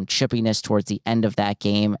 and there was some chippiness towards the end of that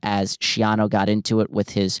game as Schiano got into it with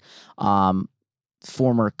his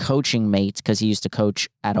former coaching mates, because he used to coach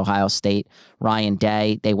at Ohio State, Ryan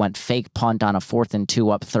Day. They went fake punt on a 4th and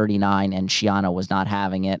 2 up 39, and Schiano was not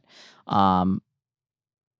having it.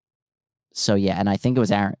 So, yeah, and I think it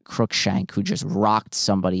was Aaron Cruikshank who just rocked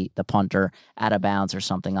somebody, the punter, out of bounds or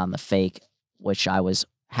something on the fake, which I was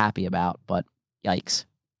happy about, but yikes.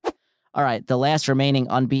 All right, the last remaining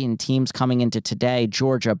unbeaten teams coming into today: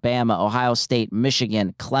 Georgia, Bama, Ohio State,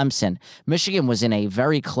 Michigan, Clemson. Michigan was in a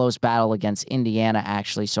very close battle against Indiana,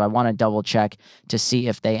 actually, so I want to double-check to see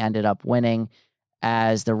if they ended up winning.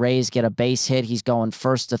 As the Rays get a base hit, he's going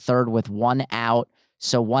first to third with 1 out.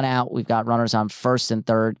 So 1 out, we've got runners on first and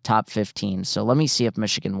third, top 15. So let me see if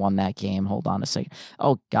Michigan won that game. Hold on a second.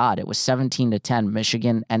 Oh, God, it was 17-10.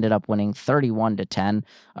 Michigan ended up winning 31-10.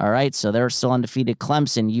 All right, so they're still undefeated.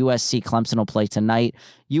 Clemson, USC. Clemson will play tonight.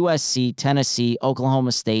 USC, Tennessee,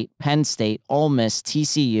 Oklahoma State, Penn State, Ole Miss,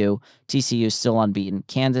 TCU. TCU still unbeaten.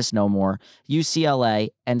 Kansas, no more. UCLA,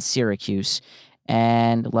 and Syracuse.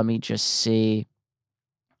 And let me just see.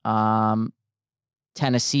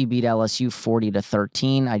 Tennessee beat LSU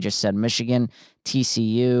 40-13. I just said Michigan,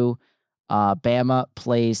 TCU, Bama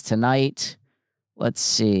plays tonight. Let's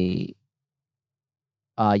see.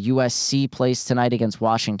 USC plays tonight against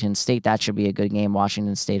Washington State. That should be a good game.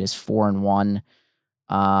 Washington State is 4-1.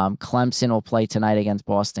 Clemson will play tonight against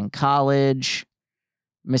Boston College.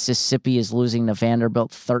 Mississippi is losing to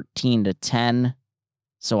Vanderbilt 13-10.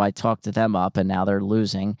 So I talked to them up, and now they're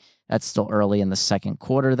losing. That's still early in the second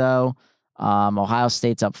quarter, though. Ohio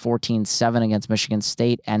State's up 14-7 against Michigan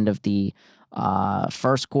State. End of the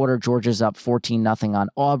first quarter. Georgia's up 14-0 on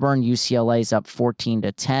Auburn. UCLA's up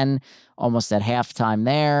 14-10, almost at halftime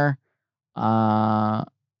there.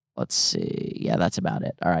 Let's see. Yeah, that's about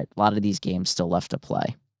it. All right, a lot of these games still left to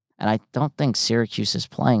play. And I don't think Syracuse is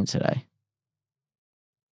playing today.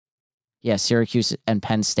 Yeah, Syracuse and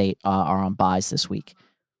Penn State are on byes this week.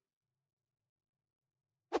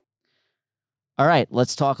 All right,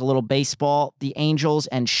 let's talk a little baseball. The Angels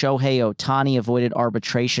and Shohei Ohtani avoided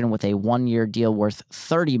arbitration with a 1-year deal worth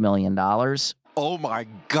 $30 million. Oh, my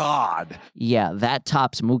God. Yeah, that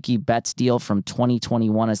tops Mookie Betts' deal from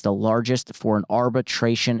 2021 as the largest for an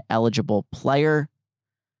arbitration-eligible player.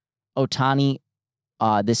 Ohtani,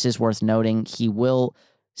 this is worth noting, he will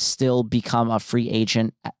still become a free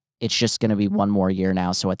agent. It's just going to be 1 more year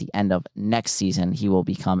now. So at the end of next season, he will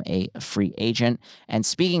become a free agent. And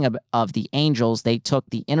speaking of the Angels, they took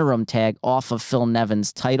the interim tag off of Phil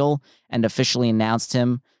Nevin's title and officially announced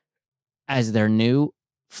him as their new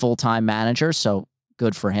full-time manager. So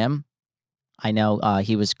good for him. I know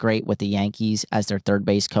he was great with the Yankees as their third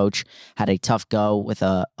base coach, had a tough go with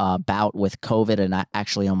a bout with COVID and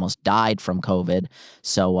actually almost died from COVID.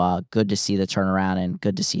 So good to see the turnaround and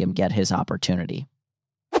good to see him get his opportunity.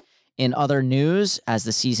 In other news, as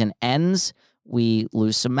the season ends, we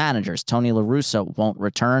lose some managers. Tony La Russa won't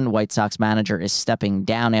return. White Sox manager is stepping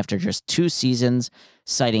down after just 2 seasons,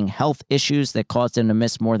 citing health issues that caused him to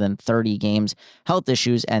miss more than 30 games. Health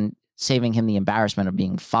issues and saving him the embarrassment of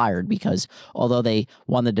being fired, because although they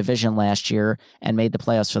won the division last year and made the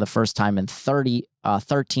playoffs for the first time in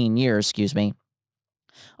 13 years,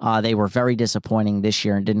 they were very disappointing this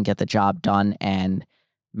year and didn't get the job done. And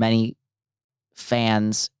many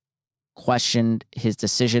fans questioned his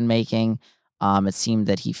decision-making. It seemed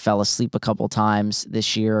that he fell asleep a couple times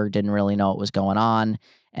this year, didn't really know what was going on,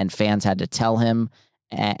 and fans had to tell him.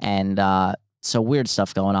 So weird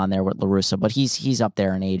stuff going on there with La Russa, but he's up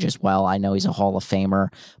there in age as well. I know he's a Hall of Famer,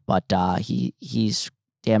 but he's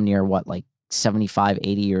damn near, 75,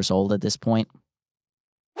 80 years old at this point.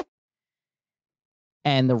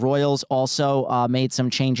 And the Royals also made some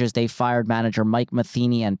changes. They fired manager Mike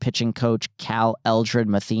Matheny and pitching coach Cal Eldred.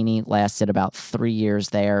 Matheny lasted about 3 years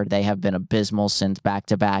there. They have been abysmal since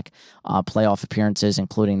back-to-back playoff appearances,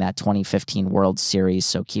 including that 2015 World Series.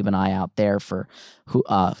 So keep an eye out there for who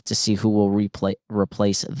to see who will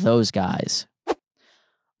replace those guys.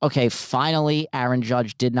 Okay, finally, Aaron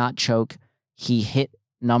Judge did not choke. He hit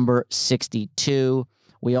number 62.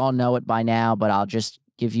 We all know it by now, but I'll just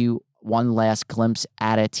give you one last glimpse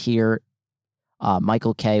at it here.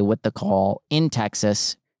 Michael Kay with the call in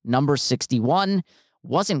Texas. Number 61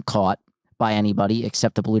 wasn't caught by anybody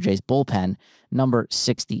except the Blue Jays bullpen. Number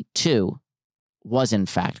 62 was in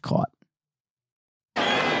fact caught.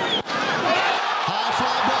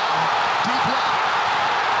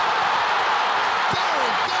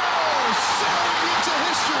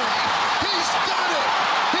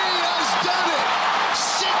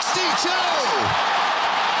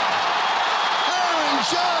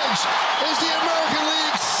 Judge is the American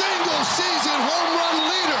League single-season home run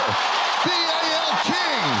leader. The AL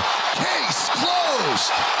King. Case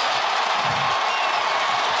closed.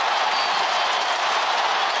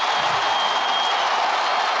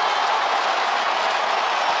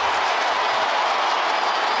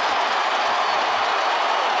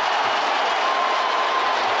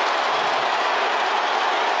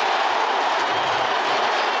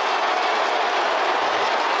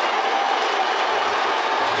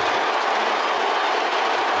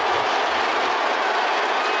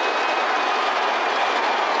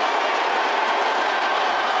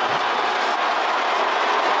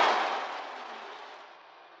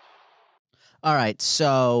 All right,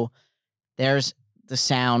 so there's the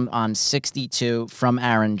sound on 62 from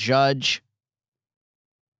Aaron Judge.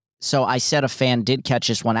 So I said a fan did catch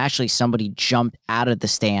this one. Actually, somebody jumped out of the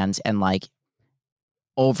stands and like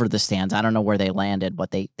over the stands. I don't know where they landed,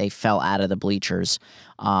 but they fell out of the bleachers.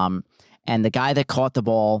 And the guy that caught the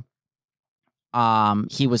ball,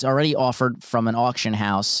 he was already offered from an auction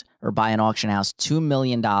house or by an auction house $2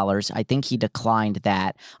 million. I think he declined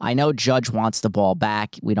that. I know Judge wants the ball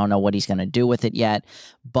back. We don't know what he's going to do with it yet,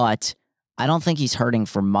 but I don't think he's hurting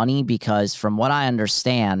for money because from what I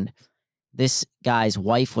understand, this guy's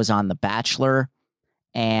wife was on The Bachelor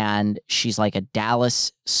and she's like a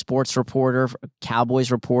Dallas sports reporter,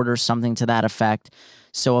 Cowboys reporter, something to that effect.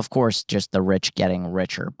 So, of course, just the rich getting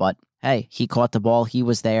richer. But, hey, he caught the ball. He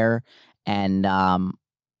was there. And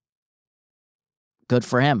good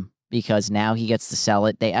for him because now he gets to sell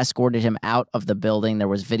it. They escorted him out of the building. There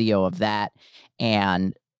was video of that.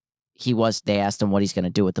 And they asked him what he's going to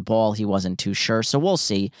do with the ball. He wasn't too sure. So we'll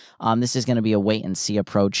see. This is going to be a wait and see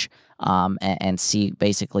approach and see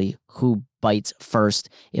basically who bites first.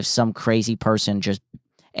 If some crazy person just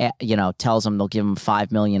tells him they'll give him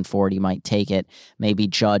 $5 million for it, he might take it. Maybe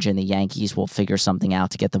Judge and the Yankees will figure something out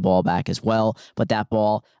to get the ball back as well. But that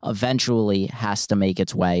ball eventually has to make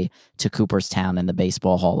its way to Cooperstown in the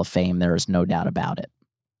Baseball Hall of Fame. There is no doubt about it.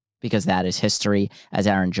 Because that is history, as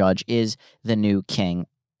Aaron Judge is the new king,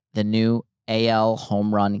 the new AL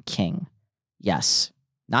home run king. Yes,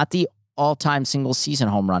 not the all-time single-season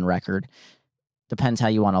home run record. Depends how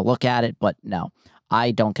you want to look at it, but no.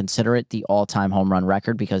 I don't consider it the all-time home run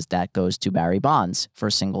record because that goes to Barry Bonds for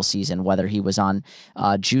a single season, whether he was on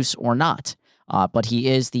juice or not. But he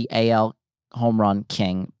is the AL home run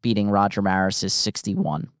king, beating Roger Maris's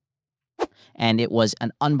 61. And it was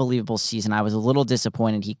an unbelievable season. I was a little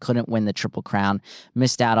disappointed he couldn't win the Triple Crown.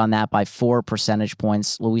 Missed out on that by 4 percentage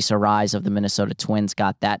points. Luis Arraez of the Minnesota Twins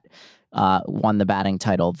got that, won the batting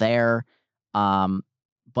title there.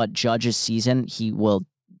 But Judge's season, he will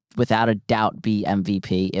without a doubt be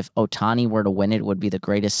MVP. If Ohtani were to win it, it would be the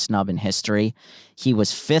greatest snub in history. He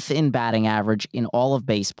was 5th in batting average in all of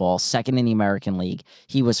baseball, 2nd in the American League.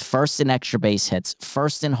 He was 1st in extra base hits,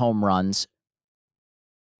 1st in home runs.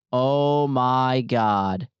 Oh my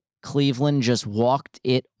God. Cleveland just walked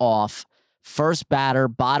it off. First batter,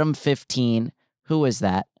 bottom 15. Who is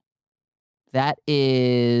that? That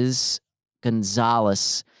is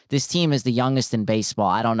Gonzalez. This team is the youngest in baseball.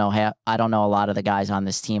 I don't know a lot of the guys on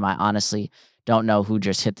this team. I honestly don't know who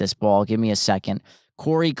just hit this ball. Give me a second.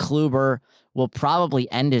 Corey Kluber will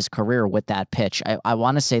probably end his career with that pitch. I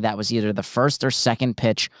want to say that was either the first or second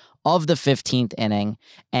pitch of the 15th inning,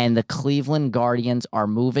 and the Cleveland Guardians are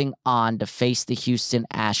moving on to face the Houston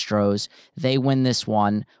Astros. They win this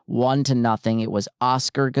one 1-0. It was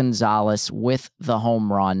Oscar Gonzalez with the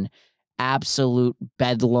home run. Absolute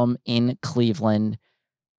bedlam in Cleveland.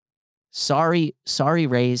 Sorry,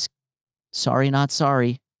 Rays. Sorry, not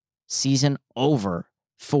sorry. Season over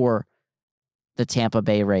for the Tampa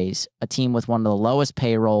Bay Rays, a team with one of the lowest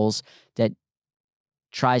payrolls that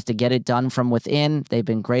tries to get it done from within. They've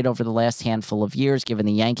been great over the last handful of years, giving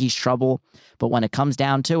the Yankees trouble. But when it comes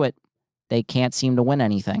down to it, they can't seem to win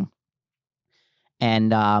anything.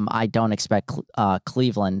 And I don't expect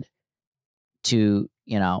Cleveland to,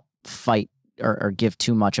 fight or give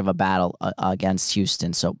too much of a battle against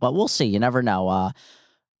Houston. So, but we'll see. You never know.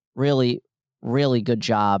 Really, really good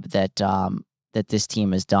job that that this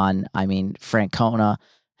team has done. I mean, Francona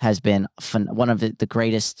has been one of the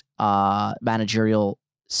greatest managerial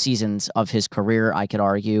seasons of his career, I could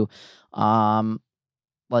argue.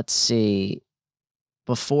 Let's see.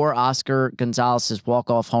 Before Oscar Gonzalez's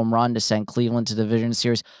walk-off home run to send Cleveland to the Division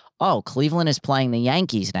Series, Cleveland is playing the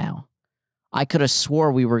Yankees now. I could have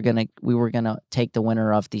swore we were gonna take the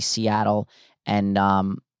winner of the Seattle and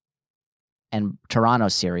Toronto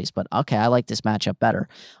series, but okay, I like this matchup better.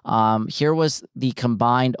 Here was the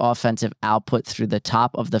combined offensive output through the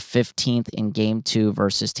top of the 15th in Game 2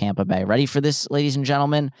 versus Tampa Bay. Ready for this, ladies and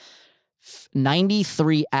gentlemen?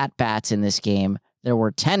 93 at-bats in this game. There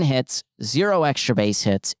were 10 hits, 0 extra base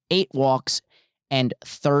hits, 8 walks, and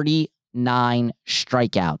 39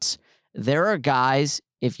 strikeouts. There are guys,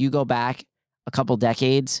 if you go back a couple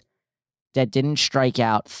decades, that didn't strike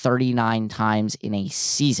out 39 times in a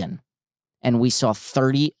season. And we saw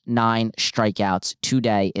 39 strikeouts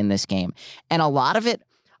today in this game. And a lot of it,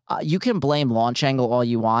 you can blame launch angle all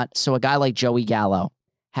you want. So a guy like Joey Gallo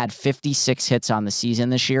had 56 hits on the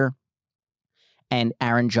season this year, and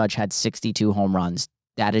Aaron Judge had 62 home runs.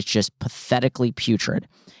 That is just pathetically putrid.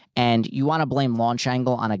 And you want to blame launch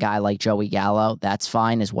angle on a guy like Joey Gallo, that's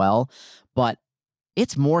fine as well. But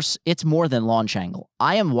it's more than launch angle.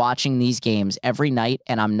 I am watching these games every night,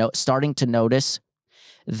 and I'm starting to notice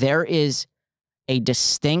there is a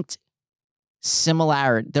distinct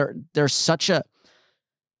similarity. There's such a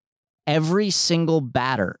every single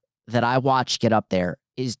batter that I watch get up there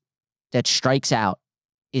that strikes out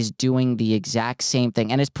is doing the exact same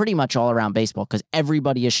thing. And it's pretty much all around baseball because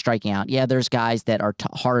everybody is striking out. Yeah, there's guys that are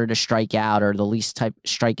harder to strike out or the least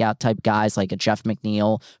strikeout type guys like a Jeff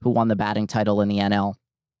McNeil who won the batting title in the NL.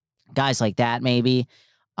 Guys like that maybe.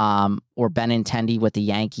 Or Benintendi with the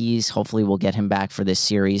Yankees. Hopefully we'll get him back for this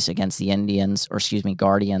series against the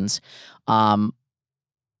Guardians.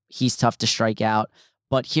 He's tough to strike out.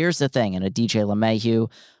 But here's the thing, and a DJ LeMahieu.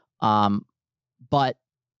 But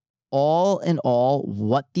all in all,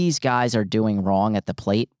 what these guys are doing wrong at the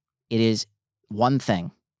plate, it is one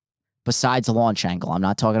thing besides a launch angle. I'm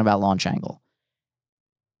not talking about launch angle.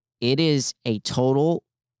 It is a total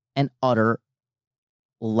and utter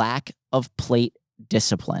lack of plate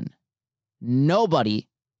discipline. Nobody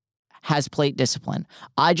has plate discipline.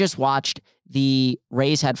 I just watched the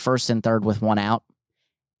Rays had first and third with 1 out.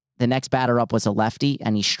 The next batter up was a lefty,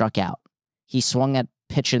 and he struck out. He swung at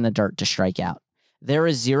pitch in the dirt to strike out. There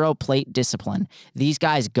is 0 plate discipline. These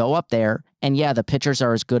guys go up there, and yeah, the pitchers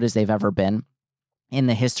are as good as they've ever been in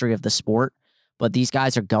the history of the sport, but these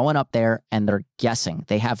guys are going up there, and they're guessing.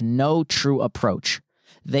 They have no true approach.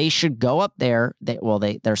 They should go up there.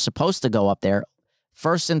 They're supposed to go up there.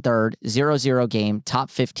 First and third, 0-0 game, top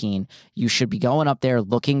 15. You should be going up there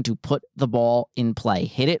looking to put the ball in play.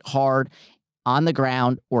 Hit it hard on the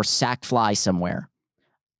ground or sack fly somewhere.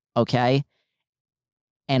 Okay?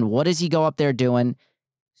 And what does he go up there doing?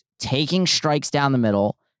 Taking strikes down the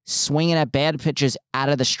middle, swinging at bad pitches out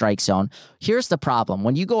of the strike zone. Here's the problem.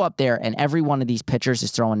 When you go up there and every one of these pitchers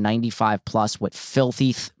is throwing 95 plus with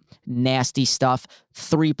filthy, nasty stuff,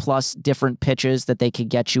 3+ different pitches that they could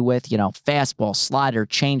get you with, fastball, slider,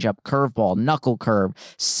 changeup, curveball, knuckle curve,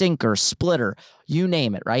 sinker, splitter, you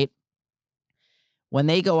name it, right? When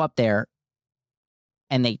they go up there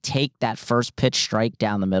and they take that first pitch strike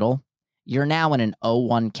down the middle, you're now in an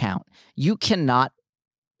 0-1 count. You cannot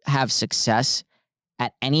have success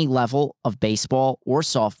at any level of baseball or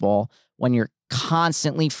softball when you're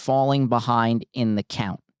constantly falling behind in the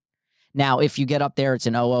count. Now, if you get up there, it's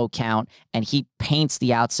an 0-0 count, and he paints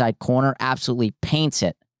the outside corner, absolutely paints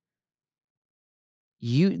it.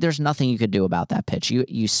 There's nothing you could do about that pitch.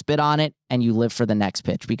 You spit on it and you live for the next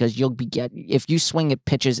pitch because if you swing at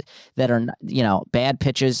pitches that are bad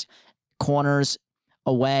pitches, corners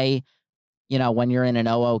away, when you're in an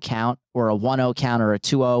 0-0 count or a 1-0 count or a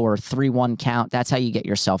 2-0 or a 3-1 count, that's how you get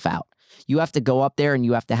yourself out. You have to go up there and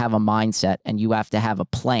you have to have a mindset and you have to have a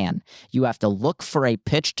plan. You have to look for a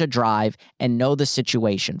pitch to drive and know the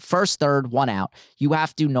situation. First, third, 1 out. You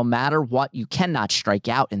have to, no matter what, you cannot strike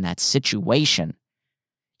out in that situation.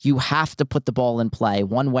 You have to put the ball in play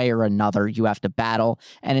one way or another. You have to battle.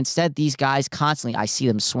 And instead, these guys constantly, I see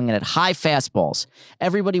them swinging at high fastballs.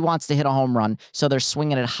 Everybody wants to hit a home run, so they're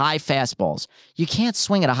swinging at high fastballs. You can't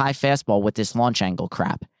swing at a high fastball with this launch angle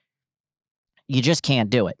crap. You just can't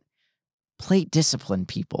do it. Plate discipline,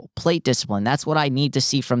 people. Plate discipline. That's what I need to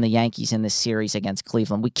see from the Yankees in this series against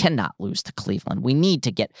Cleveland. We cannot lose to Cleveland. We need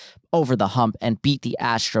to get over the hump and beat the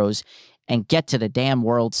Astros and get to the damn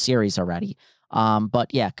World Series already.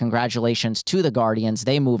 But yeah, congratulations to the Guardians.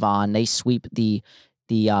 They move on. They sweep the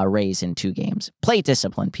Rays in 2 games. Plate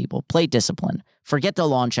discipline, people. Plate discipline. Forget the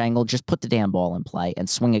launch angle. Just put the damn ball in play and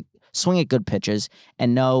swing at good pitches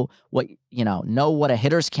and know what a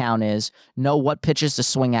hitter's count is, know what pitches to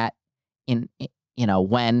swing at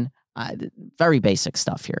when. Very basic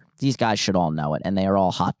stuff here. These guys should all know it, and they are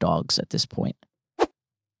all hot dogs at this point.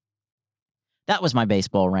 That was my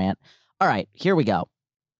baseball rant. All right, here we go.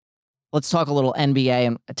 Let's talk a little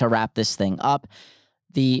NBA to wrap this thing up.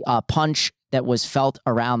 The punch that was felt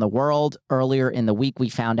around the world earlier in the week, we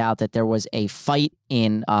found out that there was a fight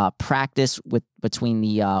in practice between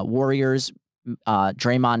the Warriors.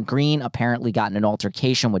 Draymond Green apparently got in an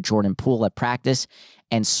altercation with Jordan Poole at practice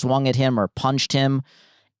and swung at him or punched him,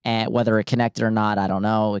 and whether it connected or not, I don't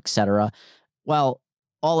know, etc. Well,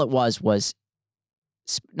 all it was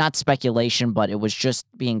not speculation, but it was just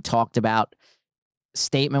being talked about.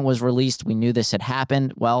 Statement was released. We knew this had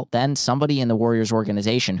happened. Well, then somebody in the Warriors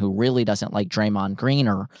organization who really doesn't like Draymond Green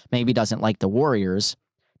or maybe doesn't like the Warriors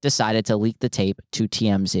decided to leak the tape to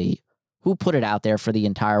TMZ, who put it out there for the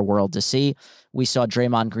entire world to see. We saw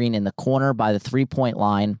Draymond Green in the corner by the 3-point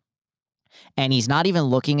line, and he's not even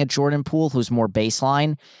looking at Jordan Poole, who's more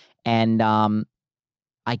baseline. And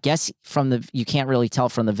I guess you can't really tell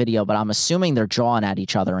from the video, but I'm assuming they're jawing at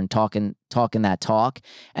each other and talking that talk.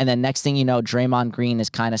 And then next thing you know, Draymond Green is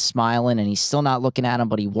kind of smiling and he's still not looking at him,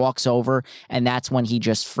 but he walks over, and that's when he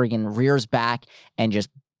just friggin' rears back and just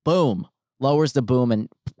boom, lowers the boom and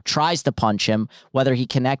tries to punch him. Whether he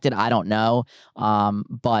connected, I don't know.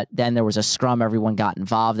 But then there was a scrum, everyone got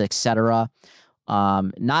involved, etc.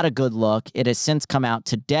 Not a good look. It has since come out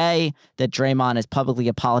today that Draymond has publicly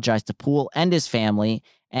apologized to Poole and his family,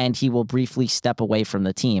 and he will briefly step away from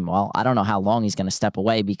the team. Well, I don't know how long he's going to step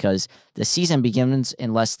away because the season begins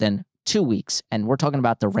in less than 2 weeks, and we're talking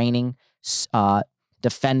about the reigning,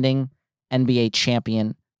 defending NBA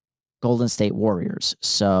champion Golden State Warriors.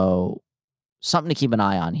 So something to keep an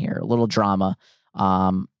eye on here. A little drama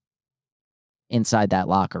inside that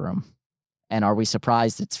locker room. And are we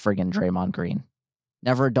surprised it's friggin' Draymond Green?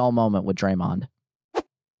 Never a dull moment with Draymond.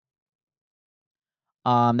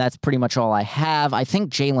 That's pretty much all I have. I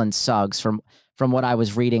think Jalen Suggs, from what I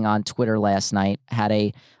was reading on Twitter last night, had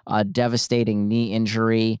a devastating knee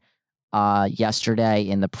injury yesterday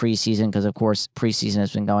in the preseason because, of course, preseason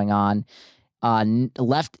has been going on.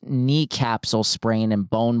 Left knee capsule sprain and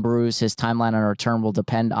bone bruise. His timeline on return will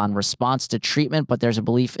depend on response to treatment, but there's a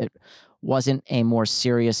belief it wasn't a more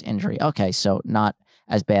serious injury. Okay, so not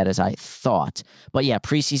as bad as I thought. But yeah,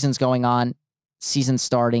 preseason's going on. Season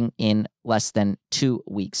starting in less than 2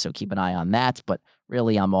 weeks, so keep an eye on that. But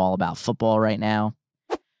really, I'm all about football right now.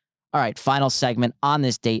 All right, final segment on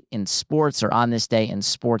this date in sports, or on this day in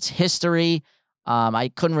sports history.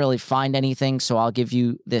 I couldn't really find anything, so I'll give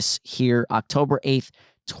you this here. October 8th,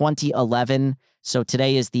 2011. So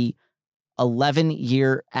today is the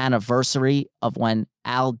 11-year anniversary of when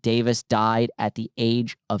Al Davis died at the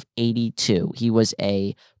age of 82. He was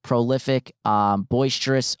a prolific,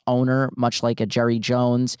 boisterous owner, much like a Jerry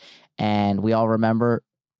Jones, and we all remember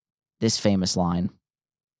this famous line.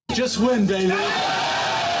 Just win, baby.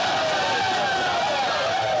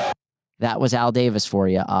 That was Al Davis for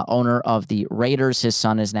you, owner of the Raiders. His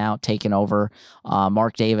son is now taken over.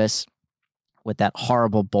 Mark Davis with that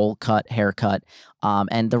horrible bowl cut haircut.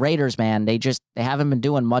 And the Raiders, man, they haven't been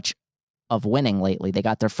doing much of winning lately. They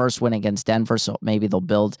got their first win against Denver, so maybe they'll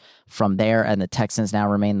build from there. And the Texans now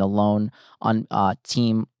remain the lone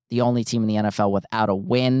team, the only team in the NFL without a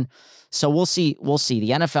win. So we'll see. We'll see. The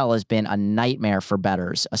NFL has been a nightmare for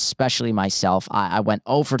bettors, especially myself. I went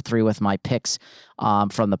 0 for 3 with my picks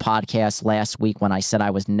from the podcast last week when I said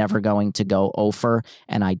I was never going to go 0 for,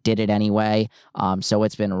 and I did it anyway. So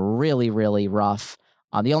it's been really, really rough.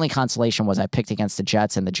 The only consolation was I picked against the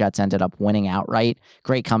Jets, and the Jets ended up winning outright.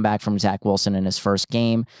 Great comeback from Zach Wilson in his first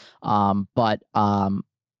game.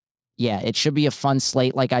 Yeah, it should be a fun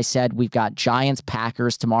slate. Like I said, we've got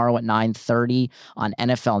Giants-Packers tomorrow at 9:30 on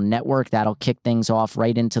NFL Network. That'll kick things off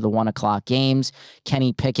right into the 1 o'clock games.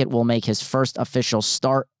 Kenny Pickett will make his first official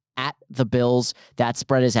start at the Bills. That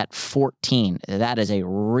spread is at 14. That is a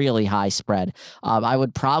really high spread. I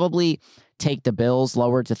would probably take the Bills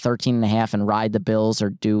lower to 13.5 and ride the Bills, or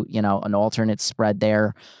do, an alternate spread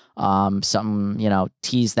there.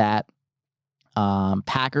 Tease that.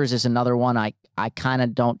 Packers is another one. I kind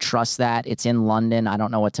of don't trust that. It's in London. I don't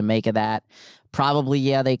know what to make of that. Probably,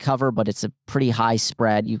 yeah, they cover, but it's a pretty high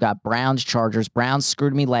spread. You got Browns, Chargers. Browns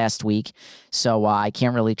screwed me last week, so I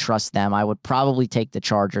can't really trust them. I would probably take the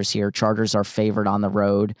Chargers here. Chargers are favored on the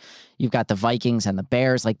road. You've got the Vikings and the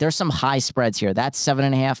Bears. Like, there's some high spreads here. That's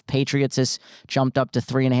 7.5. Patriots has jumped up to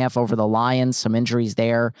 3.5 over the Lions. Some injuries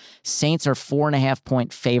there. Saints are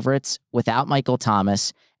 4.5-point favorites without Michael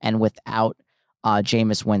Thomas and without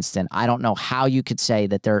Jameis Winston. I don't know how you could say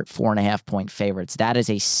that they're 4.5-point favorites. That is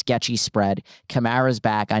a sketchy spread. Kamara's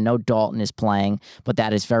back. I know Dalton is playing, but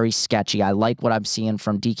that is very sketchy. I like what I'm seeing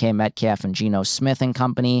from DK Metcalf and Geno Smith and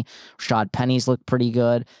company. Rashad Penny's look pretty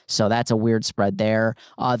good, so that's a weird spread there.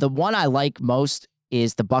 The one I like most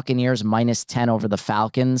is the Buccaneers -10 over the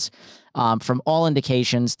Falcons. From all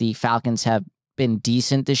indications, the Falcons have been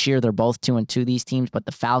decent this year. They're both 2-2, these teams, but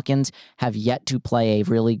the Falcons have yet to play a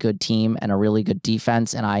really good team and a really good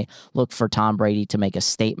defense, and I look for Tom Brady to make a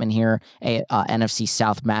statement here. NFC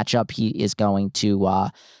South matchup, he is going to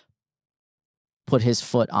put his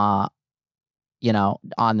foot on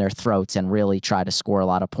their throats and really try to score a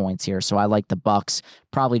lot of points here. So I like the Bucs.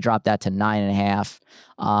 Probably drop that to 9.5.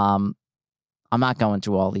 I'm not going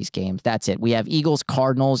through all these games. That's it. We have Eagles,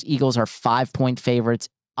 Cardinals. Eagles are 5-point favorites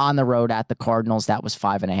on the road at the Cardinals. That was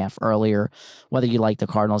 5.5 earlier. Whether you like the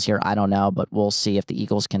Cardinals here, I don't know, but we'll see if the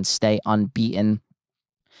Eagles can stay unbeaten.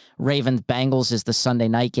 Ravens Bengals is the Sunday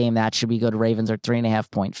night game. That should be good. Ravens are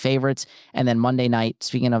 3.5-point favorites. And then Monday night,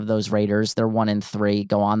 speaking of those Raiders, they're 1-3,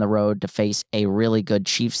 go on the road to face a really good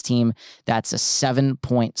Chiefs team. That's a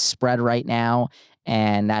 7-point spread right now.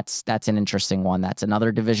 And that's an interesting one. That's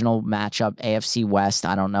another divisional matchup, AFC West.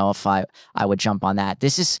 I don't know if I would jump on that.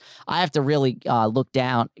 I have to really look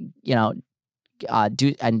down,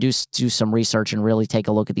 do some research and really take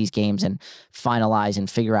a look at these games and finalize and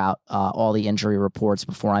figure out all the injury reports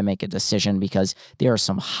before I make a decision, because there are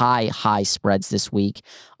some high spreads this week.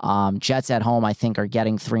 Jets at home, I think, are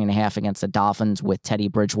getting 3.5 against the Dolphins with Teddy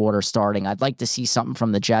Bridgewater starting. I'd like to see something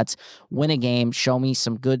from the Jets, win a game, show me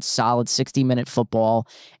some good, solid 60-minute football,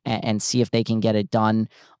 and see if they can get it done.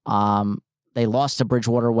 They lost to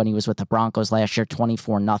Bridgewater when he was with the Broncos last year,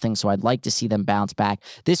 24-0. So I'd like to see them bounce back.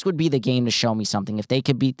 This would be the game to show me something. If they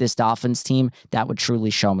could beat this Dolphins team, that would truly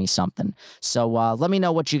show me something. So let me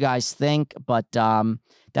know what you guys think. But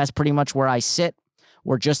that's pretty much where I sit.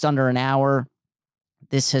 We're just under an hour.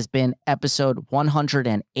 This has been episode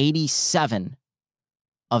 187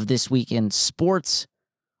 of This Week in Sports.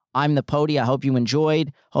 I'm the Pody. I hope you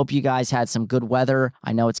enjoyed. Hope you guys had some good weather.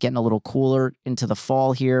 I know it's getting a little cooler into the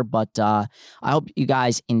fall here, but I hope you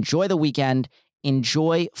guys enjoy the weekend.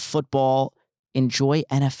 Enjoy football. Enjoy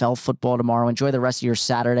NFL football tomorrow. Enjoy the rest of your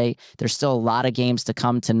Saturday. There's still a lot of games to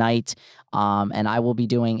come tonight, and I will be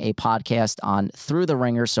doing a podcast on Through the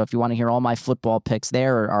Ringer. So if you want to hear all my football picks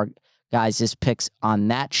there, or our guys' picks on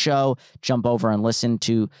that show, jump over and listen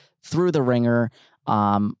to Through the Ringer.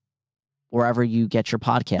 Wherever you get your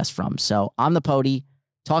podcast from. So I'm the Pody.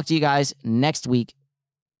 Talk to you guys next week.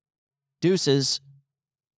 Deuces.